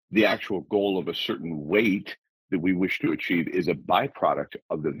 the actual goal of a certain weight that we wish to achieve is a byproduct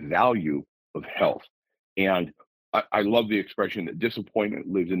of the value of health. And I love the expression that disappointment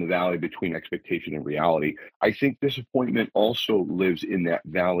lives in the valley between expectation and reality. I think disappointment also lives in that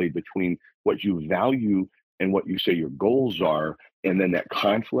valley between what you value and what you say your goals are. And then that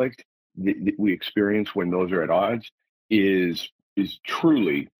conflict that we experience when those are at odds is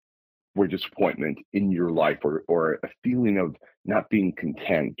truly for disappointment in your life, or a feeling of not being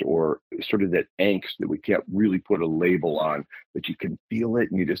content, or sort of that angst that we can't really put a label on, but you can feel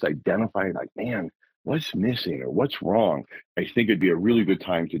it and you just identify it, like, man, what's missing or what's wrong? I think it'd be a really good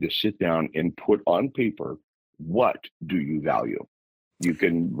time to just sit down and put on paper, what do you value? You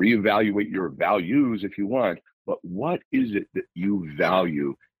can reevaluate your values if you want, but what is it that you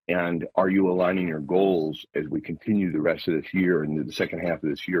value? And are you aligning your goals as we continue the rest of this year and the second half of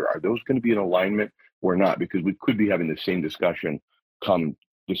this year? Are those going to be in alignment or not? Because we could be having the same discussion come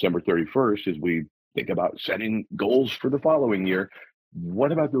December 31st as we think about setting goals for the following year.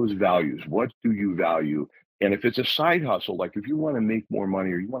 What about those values? What do you value? And if it's a side hustle, like if you want to make more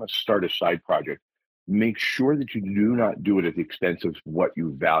money or you want to start a side project, make sure that you do not do it at the expense of what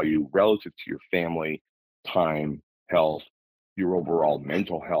you value relative to your family, time, health, your overall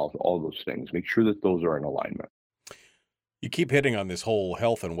mental health, all those things. Make sure that those are in alignment. You keep hitting on this whole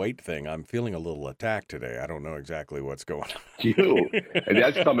health and weight thing. I'm feeling a little attacked today. I don't know exactly what's going on. You, and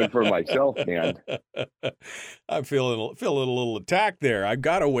that's coming from myself, man. I'm feeling a little attacked there. I've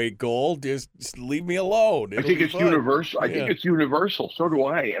got a weight goal. Just leave me alone. I think it's universal. I think it's universal. So do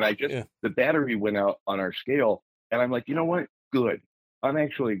I. And the battery went out on our scale, and I'm like, you know what? Good. I'm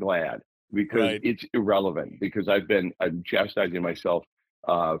actually glad, because it's irrelevant, because I'm chastising myself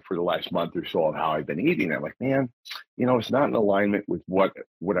for the last month or so of how I've been eating. I'm like, man, it's not in alignment with what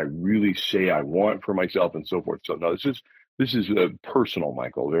I really say I want for myself and so forth. So no, this is personal,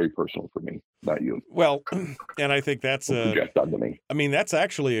 Michael, very personal for me, not you. Well, and I think that's project onto me. I mean, that's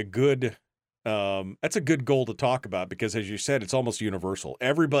actually a good goal to talk about, because as you said, it's almost universal.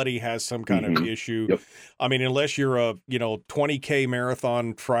 Everybody has some kind of issue. Yep. I mean, unless you're a 20K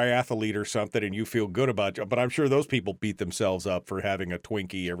marathon triathlete or something and you feel good about it, but I'm sure those people beat themselves up for having a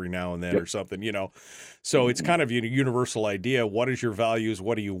Twinkie every now and then or something, So it's kind of a universal idea. What is your values?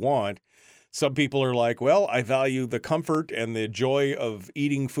 What do you want? Some people are like, well, I value the comfort and the joy of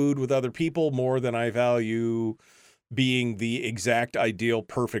eating food with other people more than I value being the exact ideal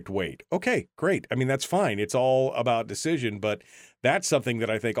perfect weight. Okay, great. I mean, that's fine. It's all about decision, but that's something that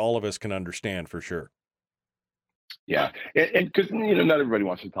I think all of us can understand for sure. Yeah. And because, not everybody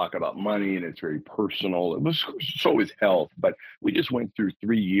wants to talk about money, and it's very personal. So is health, but we just went through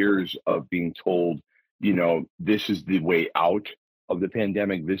 3 years of being told, this is the way out of the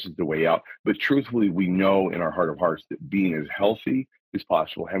pandemic. This is the way out. But truthfully, we know in our heart of hearts that being as healthy as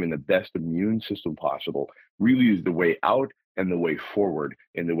possible, having the best immune system possible, really is the way out and the way forward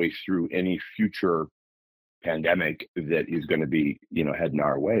and the way through any future pandemic that is going to be, heading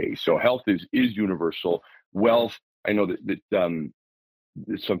our way. So health is universal. Wealth, I know that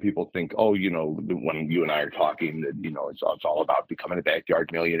some people think, when you and I are talking, that, it's all about becoming a backyard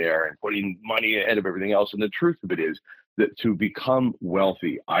millionaire and putting money ahead of everything else. And the truth of it is that to become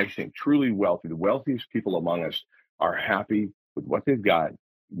wealthy, I think truly wealthy, the wealthiest people among us are happy with what they've got,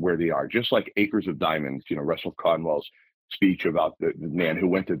 where they are, just like acres of diamonds. Russell Conwell's speech about the man who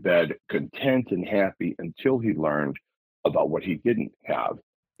went to bed content and happy until he learned about what he didn't have,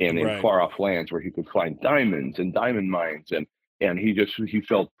 and in far off lands where he could find diamonds and diamond mines, and he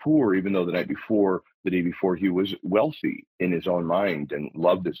felt poor, even though the day before he was wealthy in his own mind and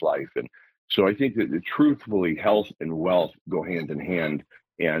loved his life. And so I think that truthfully, health and wealth go hand in hand.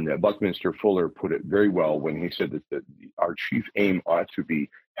 And Buckminster Fuller put it very well when he said that our chief aim ought to be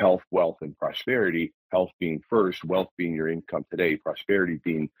health, wealth, and prosperity. Health being first, wealth being your income today, prosperity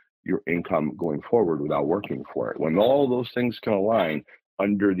being your income going forward without working for it. When all those things can align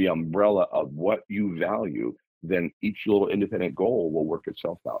under the umbrella of what you value, then each little independent goal will work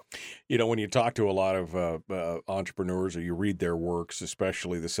itself out. When you talk to a lot of entrepreneurs, or you read their works,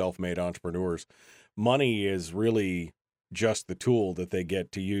 especially the self-made entrepreneurs, money is really just the tool that they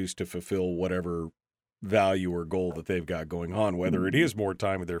get to use to fulfill whatever value or goal that they've got going on, whether it is more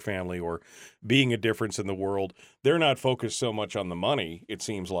time with their family or being a difference in the world. They're not focused so much on the money, it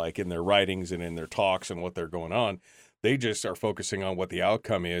seems like, in their writings and in their talks and what they're going on. They just are focusing on what the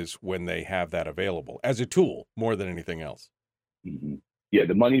outcome is when they have that available as a tool more than anything else. Mm-hmm. Yeah,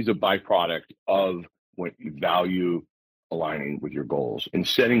 the money's a byproduct of what you value aligning with your goals and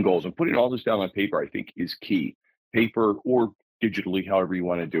setting goals, and putting all this down on paper, I think, is key. Paper or digitally, however you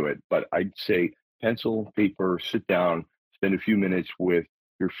want to do it. But I'd say pencil, paper, sit down, spend a few minutes with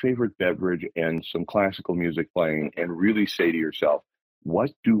your favorite beverage and some classical music playing, and really say to yourself,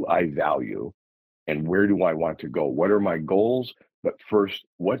 what do I value and where do I want to go? What are my goals? But first,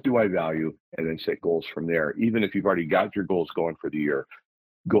 what do I value? And then set goals from there. Even if you've already got your goals going for the year,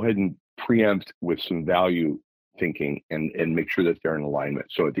 go ahead and preempt with some value thinking and make sure that they're in alignment.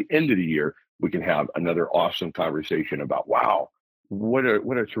 So at the end of the year, we can have another awesome conversation about, wow, what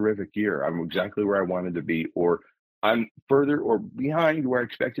a terrific year. I'm exactly where I wanted to be, or I'm further or behind where I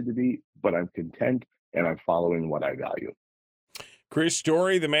expected to be, but I'm content and I'm following what I value. Chris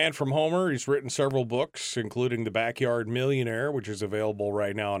Story, the man from Homer, he's written several books, including The Backyard Millionaire, which is available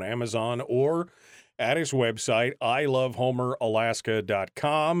right now on Amazon or at his website,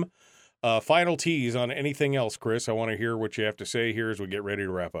 ilovehomeralaska.com. Final tease on anything else, Chris. I want to hear what you have to say here as we get ready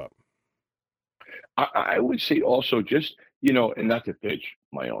to wrap up. I would say also just, and not to pitch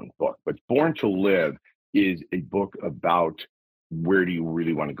my own book, but Born to Live is a book about where do you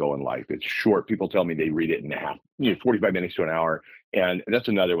really want to go in life. It's short. People tell me they read it in half, 45 minutes to an hour. And that's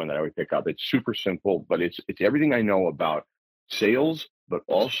another one that I would pick up. It's super simple, but it's everything I know about sales, but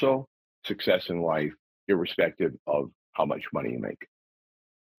also success in life, irrespective of how much money you make.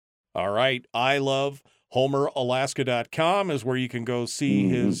 All right. ilovehomeralaska.com is where you can go see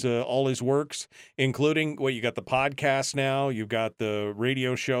his all his works, including you got the podcast now. You've got the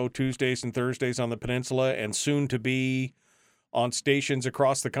radio show Tuesdays and Thursdays on the peninsula and soon to be on stations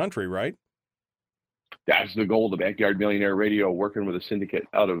across the country, right? That's the goal, the Backyard Millionaire Radio, working with a syndicate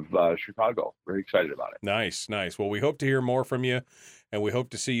out of Chicago. Very excited about it. Nice. Well, we hope to hear more from you, and we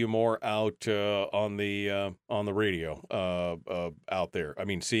hope to see you more out on the radio out there. I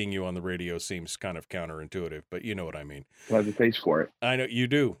mean, seeing you on the radio seems kind of counterintuitive, but you know what I mean. I have the face for it. I know you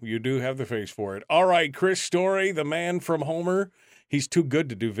do. You do have the face for it. All right, Chris Story, the man from Homer. He's too good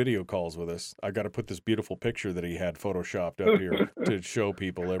to do video calls with us. I got to put this beautiful picture that he had photoshopped up here to show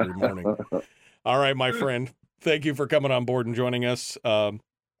people every morning. All right, my friend. Thank you for coming on board and joining us.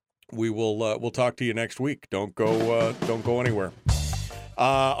 We'll talk to you next week. Don't go anywhere.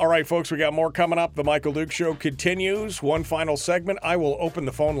 All right, folks, we got more coming up. The Michael Duke Show continues. One final segment. I will open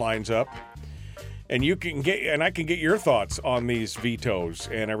the phone lines up, and I can get your thoughts on these vetoes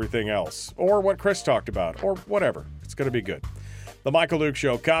and everything else, or what Chris talked about, or whatever. It's going to be good. The Michael Duke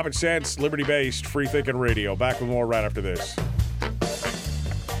Show, common sense, liberty-based, free-thinking radio. Back with more right after this.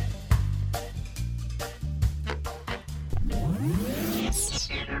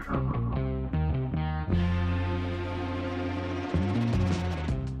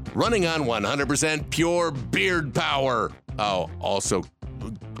 Running on 100% pure beard power. Oh, also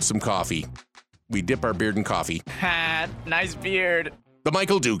some coffee. We dip our beard in coffee. Ha, nice beard. The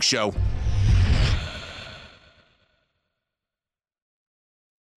Michael Duke Show.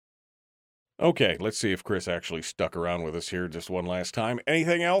 Okay, let's see if Chris actually stuck around with us here just one last time.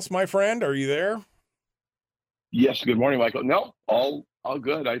 Anything else, my friend? Are you there? Yes. Good morning, Michael. No, all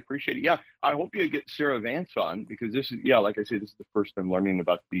good. I appreciate it. Yeah, I hope you get Sarah Vance on because this is, like I said, this is the first time learning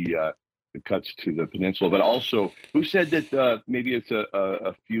about the cuts to the peninsula. But also, who said that maybe it's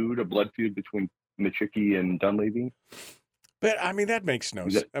a blood feud between Michicki and Dunleavy? But I mean, that makes no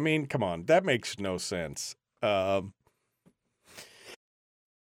sense. I mean, come on, that makes no sense. I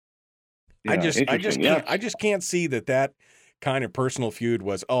just can't see that kind of personal feud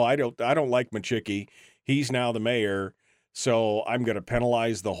was, I don't like Michicki. He's now the mayor, so I'm going to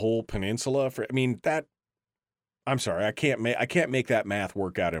penalize the whole peninsula for. I mean that. I'm sorry, I can't make that math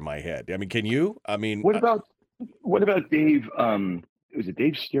work out in my head. I mean, can you? I mean, what about Dave? Is it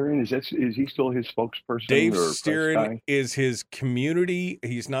Dave Steering? Is he still his spokesperson? Dave Steering is his community.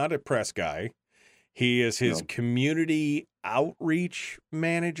 He's not a press guy. He is his community outreach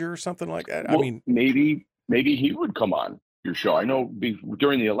manager or something like that. Well, I mean, maybe he would come on your show. I know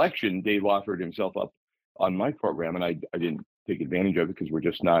during the election, Dave offered himself up on my program, and I didn't take advantage of it because we're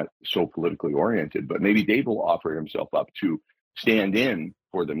just not so politically oriented. But maybe Dave will offer himself up to stand in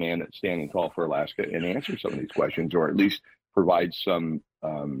for the man that's standing tall for Alaska and answer some of these questions, or at least provide some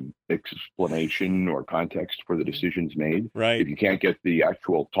explanation or context for the decisions made. Right. If you can't get the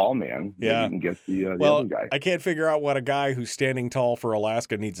actual tall man, you can get the other guy. I can't figure out what a guy who's standing tall for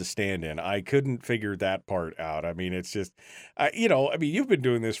Alaska needs to stand in. I couldn't figure that part out. I mean, it's just, you've been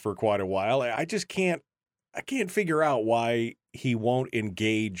doing this for quite a while. I can't figure out why he won't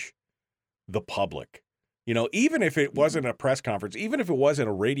engage the public. Even if it wasn't a press conference, even if it wasn't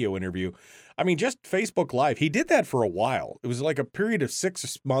a radio interview, I mean, just Facebook Live. He did that for a while. It was like a period of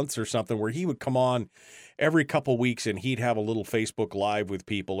 6 months or something where he would come on every couple weeks and he'd have a little Facebook Live with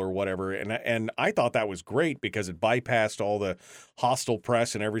people or whatever. And I thought that was great because it bypassed all the hostile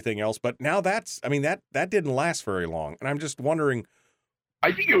press and everything else. But now that didn't last very long. And I'm just wondering.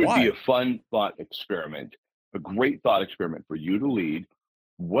 I think it would be a fun thought experiment, a great thought experiment for you to lead.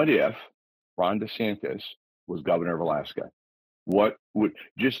 What if Ron DeSantis was governor of Alaska? What would,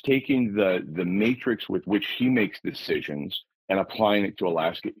 just taking the matrix with which he makes decisions and applying it to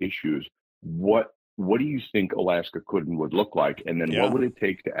Alaska issues, what do you think Alaska could and would look like? And then what would it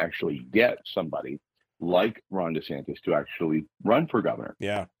take to actually get somebody like Ron DeSantis to actually run for governor.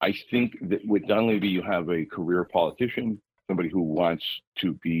 Yeah. I think that with Dunleavy, you have a career politician, somebody who wants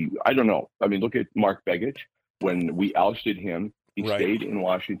to be, I don't know. I mean, look at Mark Begich. When we ousted him, he stayed in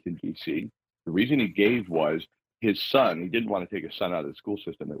Washington, D.C. The reason he gave was his son. He didn't want to take his son out of the school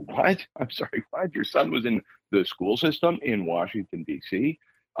system. What? I'm sorry, what? Your son was in the school system in Washington, D.C.?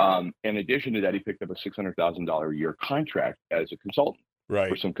 In addition to that, he picked up a $600,000 a year contract as a consultant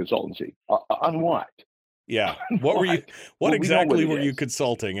for some consultancy. On what? Yeah. What were you? What exactly were you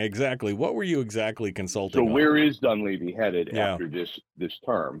consulting? Exactly. What were you exactly consulting? So where is Dunleavy headed after this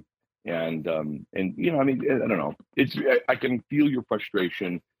term? And you know, I mean, I don't know. I can feel your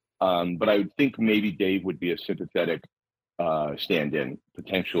frustration, but I would think maybe Dave would be a sympathetic stand-in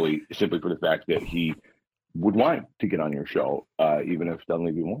potentially, simply for the fact that he would want to get on your show, even if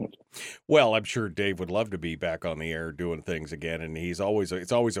Dunleavy won't. Well, I'm sure Dave would love to be back on the air doing things again, and it's always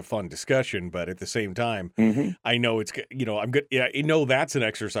a fun discussion. But at the same time, I know it's, you know, I'm good. Yeah, you know, that's an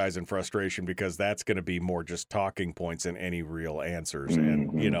exercise in frustration because that's going to be more just talking points than any real answers.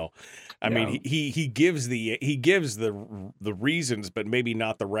 And you know, I mean, he gives the reasons, but maybe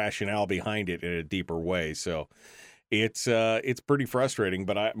not the rationale behind it in a deeper way. So. It's pretty frustrating,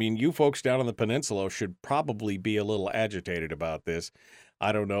 but I mean, you folks down on the peninsula should probably be a little agitated about this.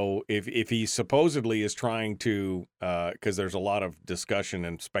 I don't know if he supposedly is trying to, because there's a lot of discussion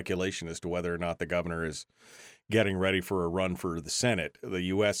and speculation as to whether or not the governor is getting ready for a run for the Senate, the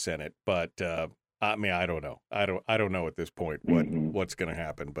U.S. Senate. But I mean, I don't know. I don't know at this point what's going to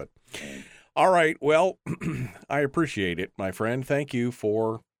happen. But all right, well, I appreciate it, my friend. Thank you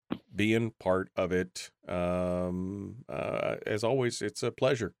for being part of it. As always, it's a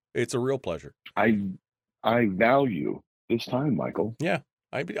pleasure. It's a real pleasure. I value this time, Michael. Yeah,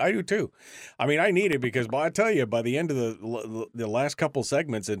 I do too. I mean, I need it because I tell you, by the end of the last couple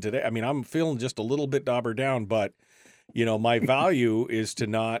segments and today, I mean, I'm feeling just a little bit daubered down, but you know, my value is to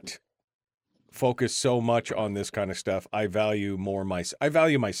not focus so much on this kind of stuff. I value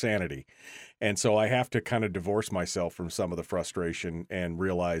my sanity. And so I have to kind of divorce myself from some of the frustration and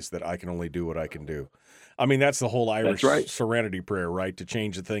realize that I can only do what I can do. I mean, that's the whole Irish serenity prayer, right? To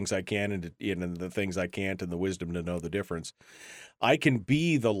change the things I can and the things I can't, and the wisdom to know the difference. I can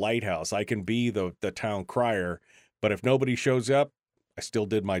be the lighthouse. I can be the town crier. But if nobody shows up, I still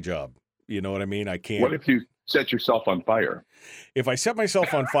did my job. You know what I mean? I can't. What if you set yourself on fire? If I set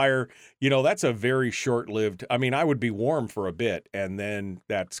myself on fire, you know, that's a very short-lived. I mean, I would be warm for a bit, and then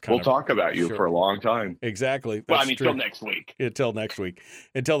that's kind of. We'll talk about you for a long time. Exactly. Well, I mean, until next week. Until next week.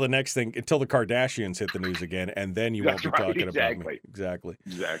 Until the next thing. Until the Kardashians hit the news again, and then you won't be talking about me. Exactly.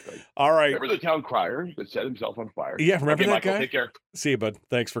 All right. Remember the town crier that set himself on fire? Yeah, remember that Michael, guy? Take care. See you, bud.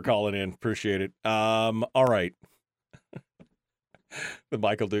 Thanks for calling in. Appreciate it. All right. The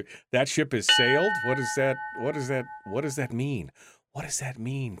Michael Duke. That ship has sailed? What is that? What does that mean? What does that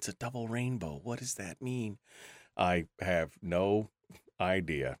mean? It's a double rainbow. What does that mean? I have no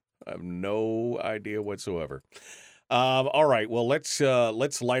idea. I have no idea whatsoever. All right. Well, let's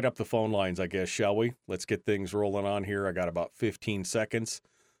light up the phone lines, I guess, shall we? Let's get things rolling on here. I got about 15 seconds.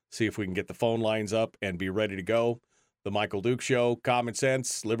 See if we can get the phone lines up and be ready to go. The Michael Duke Show, common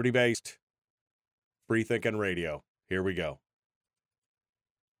sense, liberty-based, free-thinking radio. Here we go.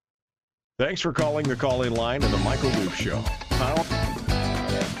 Thanks for calling the call-in line of the Michael Duke Show.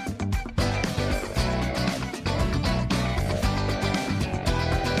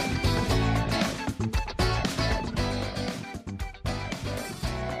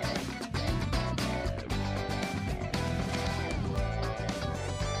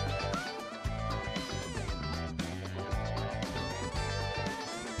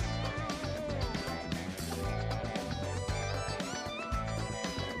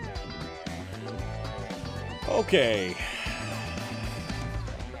 Okay.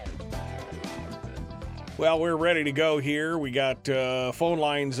 Well, we're ready to go here. We got phone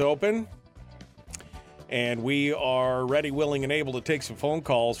lines open, and we are ready, willing, and able to take some phone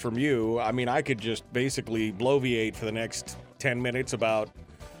calls from you. I mean, I could just basically bloviate for the next 10 minutes about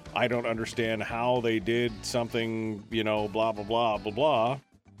I don't understand how they did something, you know, blah, blah, blah, blah,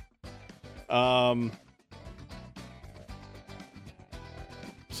 blah.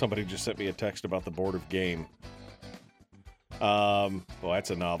 Somebody just sent me a text about the Board of Game. Well,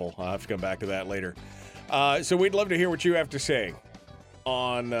 that's a novel. I'll have to come back to that later. So we'd love to hear what you have to say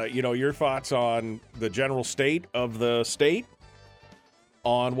on, your thoughts on the general state of the state,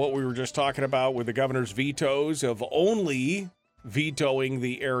 on what we were just talking about with the governor's vetoes of only vetoing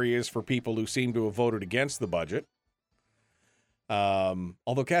the areas for people who seem to have voted against the budget.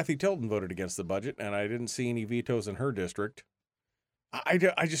 Although Kathy Tilton voted against the budget, and I didn't see any vetoes in her district.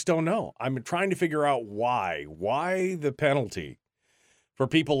 I just don't know. I'm trying to figure out why. Why the penalty for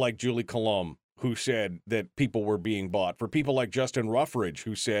people like Julie Colomb, who said that people were being bought, for people like Justin Ruffridge,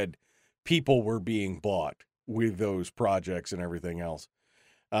 who said people were being bought with those projects and everything else.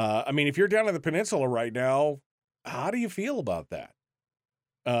 I mean, if you're down in the peninsula right now, how do you feel about that?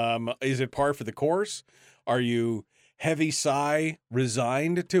 Is it par for the course? Are you heavy sigh,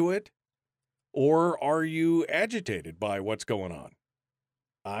 resigned to it? Or are you agitated by what's going on?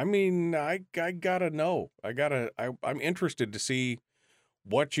 I mean, I gotta know. I'm interested to see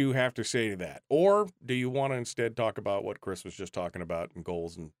what you have to say to that. Or do you want to instead talk about what Chris was just talking about, and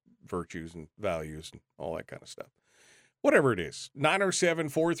goals and virtues and values and all that kind of stuff? Whatever it is.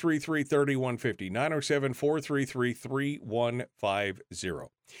 907-433-3150. 907-433-3150.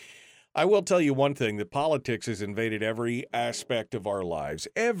 I will tell you one thing, that politics has invaded every aspect of our lives.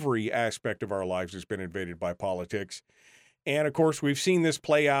 Every aspect of our lives has been invaded by politics. And, of course, we've seen this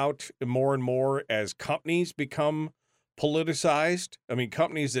play out more and more as companies become politicized. I mean,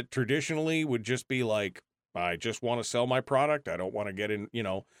 companies that traditionally would just be like, I just want to sell my product. I don't want to get in,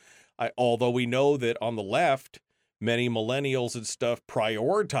 although we know that on the left, many millennials and stuff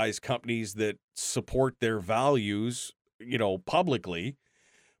prioritize companies that support their values, publicly.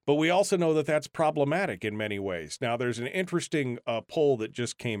 But we also know that that's problematic in many ways. Now, there's an interesting poll that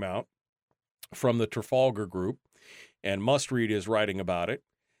just came out from the Trafalgar Group, and Must Read is writing about it.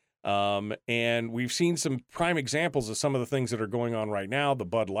 And we've seen some prime examples of some of the things that are going on right now, the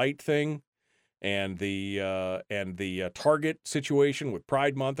Bud Light thing and the Target situation with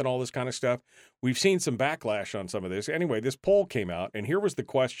Pride Month and all this kind of stuff. We've seen some backlash on some of this. Anyway, this poll came out, and here was the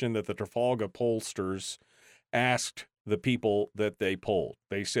question that the Trafalgar pollsters asked the people that they polled.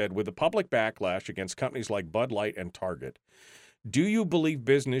 They said, with the public backlash against companies like Bud Light and Target, do you believe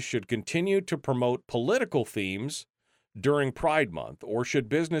business should continue to promote political themes during Pride Month, or should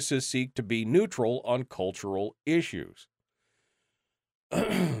businesses seek to be neutral on cultural issues?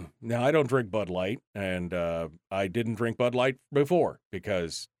 Now, I don't drink Bud Light, and I didn't drink Bud Light before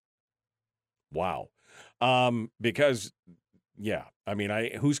because, wow. Because, yeah, I mean,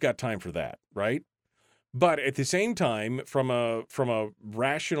 who's got time for that, right? But at the same time, from a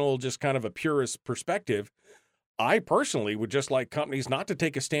rational, just kind of a purist perspective, I personally would just like companies not to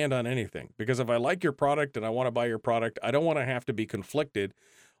take a stand on anything, because if I like your product and I want to buy your product, I don't want to have to be conflicted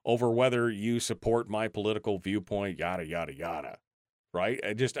over whether you support my political viewpoint, yada, yada, yada. Right?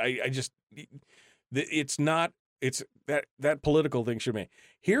 It's that political thing should be.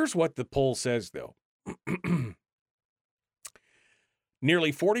 Here's what the poll says, though.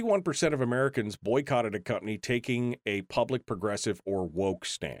 Nearly 41% of Americans boycotted a company taking a public, progressive, or woke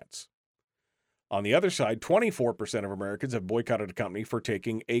stance. On the other side, 24% of Americans have boycotted a company for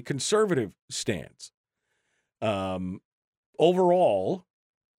taking a conservative stance. Overall,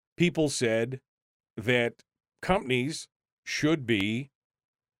 people said that companies should be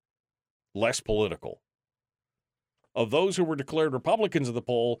less political. Of those who were declared Republicans of the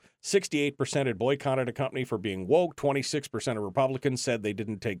poll, 68% had boycotted a company for being woke. 26% of Republicans said they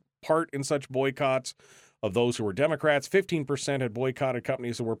didn't take part in such boycotts. Of those who were Democrats, 15% had boycotted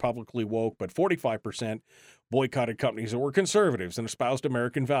companies that were publicly woke, but 45% boycotted companies that were conservatives and espoused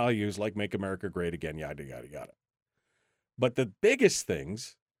American values like Make America Great Again, yada, yada, yada. But the biggest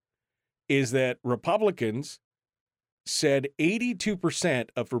things is that Republicans said 82%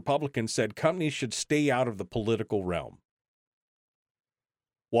 of Republicans said companies should stay out of the political realm,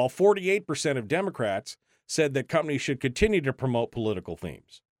 while 48% of Democrats said that companies should continue to promote political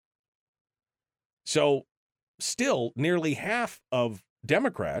themes. So still, nearly half of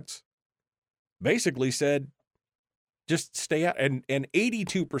Democrats basically said just stay out, and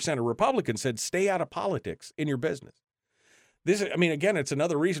 82% of Republicans said stay out of politics in your business. Again, it's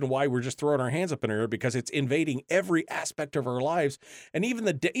another reason why we're just throwing our hands up in the air, because it's invading every aspect of our lives. And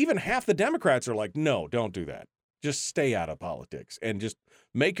even half the Democrats are like, no, don't do that. Just stay out of politics and just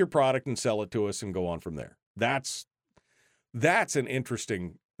make your product and sell it to us and go on from there. That is an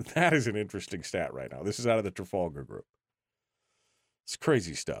interesting stat right now. This is out of the Trafalgar Group. It's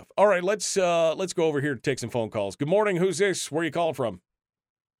crazy stuff. All right, let's go over here to take some phone calls. Good morning. Who's this? Where are you calling from?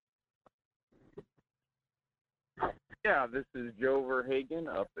 Yeah, this is Joe Verhagen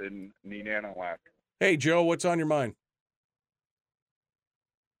up in Nenana, Alaska. Hey, Joe, what's on your mind?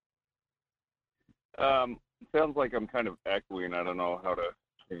 Sounds like I'm kind of echoing. I don't know how to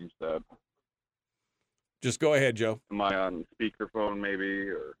change that. Just go ahead, Joe. Am I on speakerphone maybe?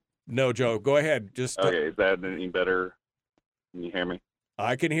 Or no, Joe, go ahead. Just okay, is that any better? Can you hear me?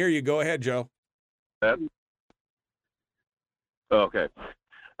 I can hear you. Go ahead, Joe. Okay.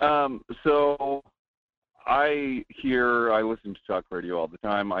 So I listen to talk radio all the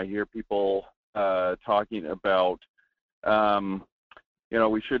time. I hear people talking about,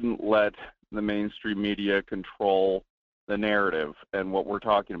 we shouldn't let the mainstream media control the narrative and what we're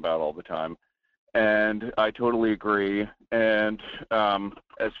talking about all the time. And I totally agree. And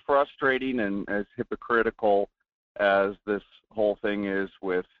as frustrating and as hypocritical as this whole thing is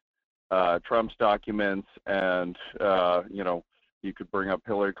with Trump's documents and, you could bring up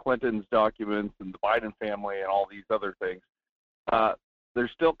Hillary Clinton's documents and the Biden family and all these other things. They're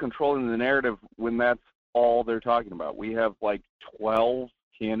still controlling the narrative when that's all they're talking about. We have like 12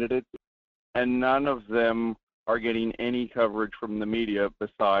 candidates, and none of them are getting any coverage from the media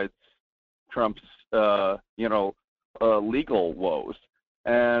besides Trump's, legal woes.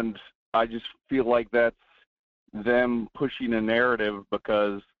 And I just feel like that's them pushing a narrative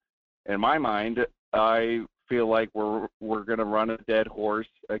because, in my mind, I feel like we're going to run a dead horse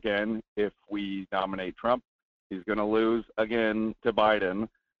again if we nominate Trump. He's going to lose again to Biden,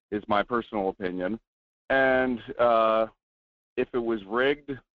 is my personal opinion. And if it was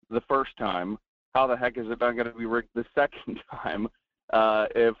rigged the first time, how the heck is it not going to be rigged the second time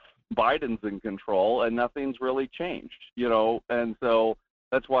if Biden's in control and nothing's really changed, And so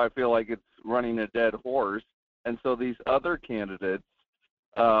that's why I feel like it's running a dead horse. And so these other candidates,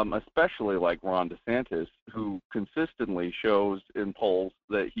 especially like Ron DeSantis, who consistently shows in polls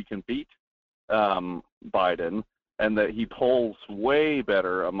that he can beat Biden and that he polls way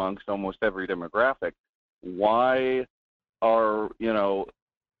better amongst almost every demographic, why are,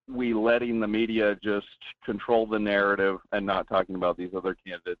 we letting the media just control the narrative and not talking about these other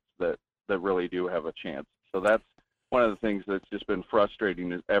candidates that really do have a chance? So that's one of the things that's just been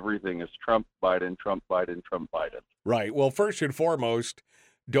frustrating is everything is Trump, Biden, Trump, Biden, Trump, Biden. Right. Well, first and foremost,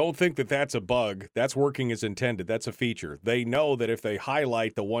 don't think that that's a bug. That's working as intended. That's a feature. They know that if they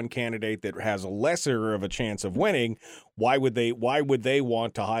highlight the one candidate that has a lesser of a chance of winning, why would they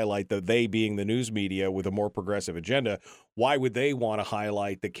want to highlight they being the news media with a more progressive agenda? Why would they want to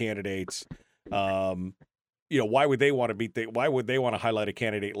highlight the candidates? Why would they want to highlight a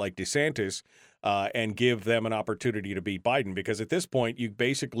candidate like DeSantis and give them an opportunity to beat Biden? Because at this point, you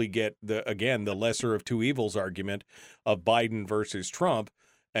basically get the lesser of two evils argument of Biden versus Trump.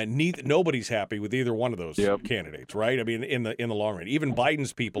 And nobody's happy with either one of those candidates, right? I mean, in the long run, even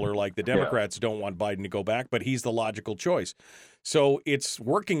Biden's people are like, the Democrats don't want Biden to go back, but he's the logical choice. So it's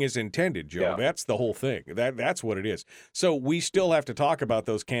working as intended, Joe. Yeah. That's the whole thing. That's what it is. So we still have to talk about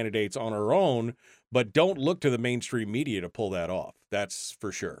those candidates on our own, but don't look to the mainstream media to pull that off. That's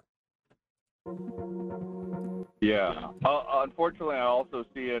for sure. Yeah. Unfortunately, I also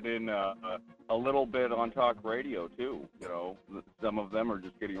see it in a little bit on talk radio, too. Some of them are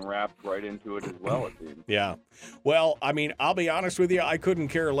just getting wrapped right into it as well, it seems. Yeah. Well, I mean, I'll be honest with you. I couldn't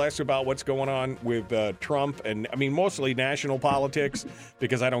care less about what's going on with Trump and, mostly national politics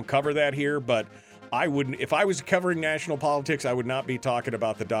because I don't cover that here. But I wouldn't, if I was covering national politics, I would not be talking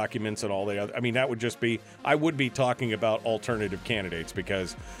about the documents and all the other. I mean, that would just be, I would be talking about alternative candidates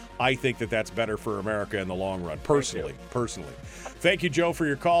because I think that that's better for America in the long run, personally. Thank you, Joe, for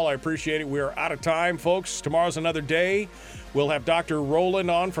your call. I appreciate it. We are out of time, folks. Tomorrow's another day. We'll have Dr.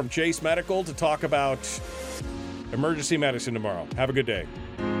 Roland on from Chase Medical to talk about emergency medicine tomorrow. Have a good day.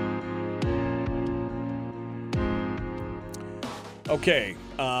 Okay,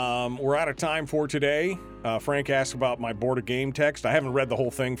 we're out of time for today. Frank asked about my board a game text. I haven't read the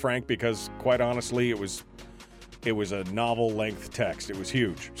whole thing, Frank, because quite honestly, it was a novel-length text. It was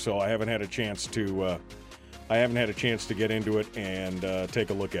huge, so I haven't had a chance to get into it and take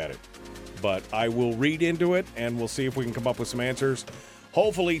a look at it. But I will read into it, and we'll see if we can come up with some answers.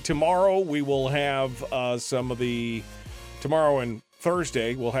 Hopefully tomorrow we will have tomorrow and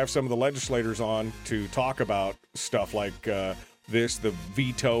Thursday we'll have some of the legislators on to talk about stuff like the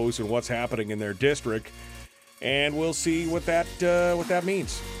vetoes and what's happening in their district, and we'll see what that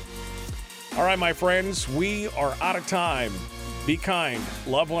means. All right, my friends, we are out of time. Be kind,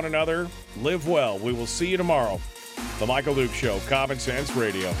 love one another, live well. We will see you tomorrow. The Michael Duke Show, Common Sense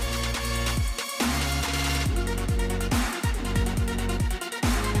Radio.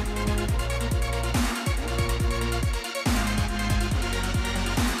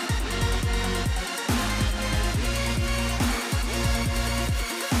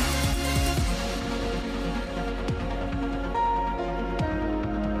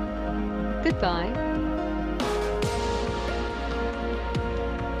 Goodbye.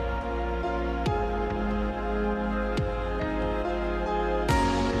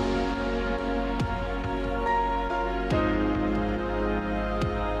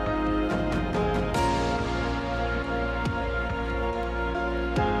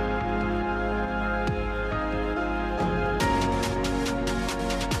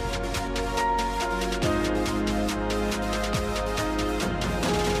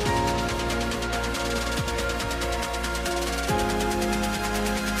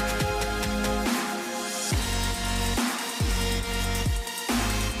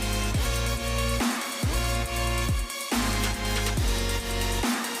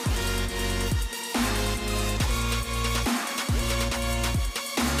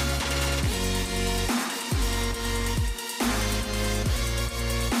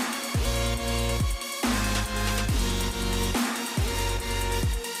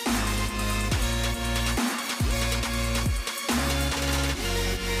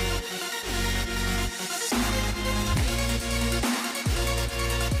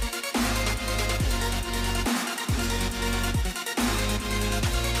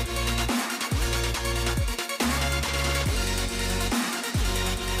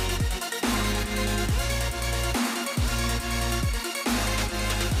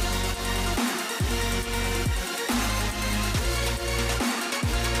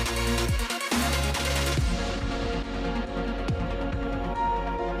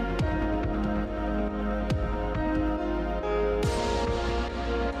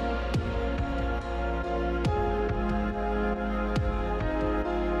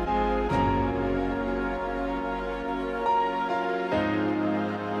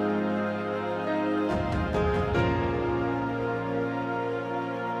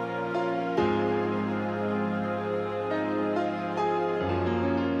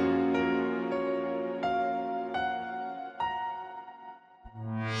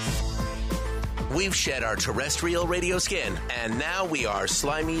 We've shed our terrestrial radio skin, and now we are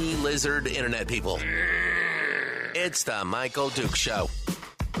slimy lizard internet people. It's the Michael Duke Show.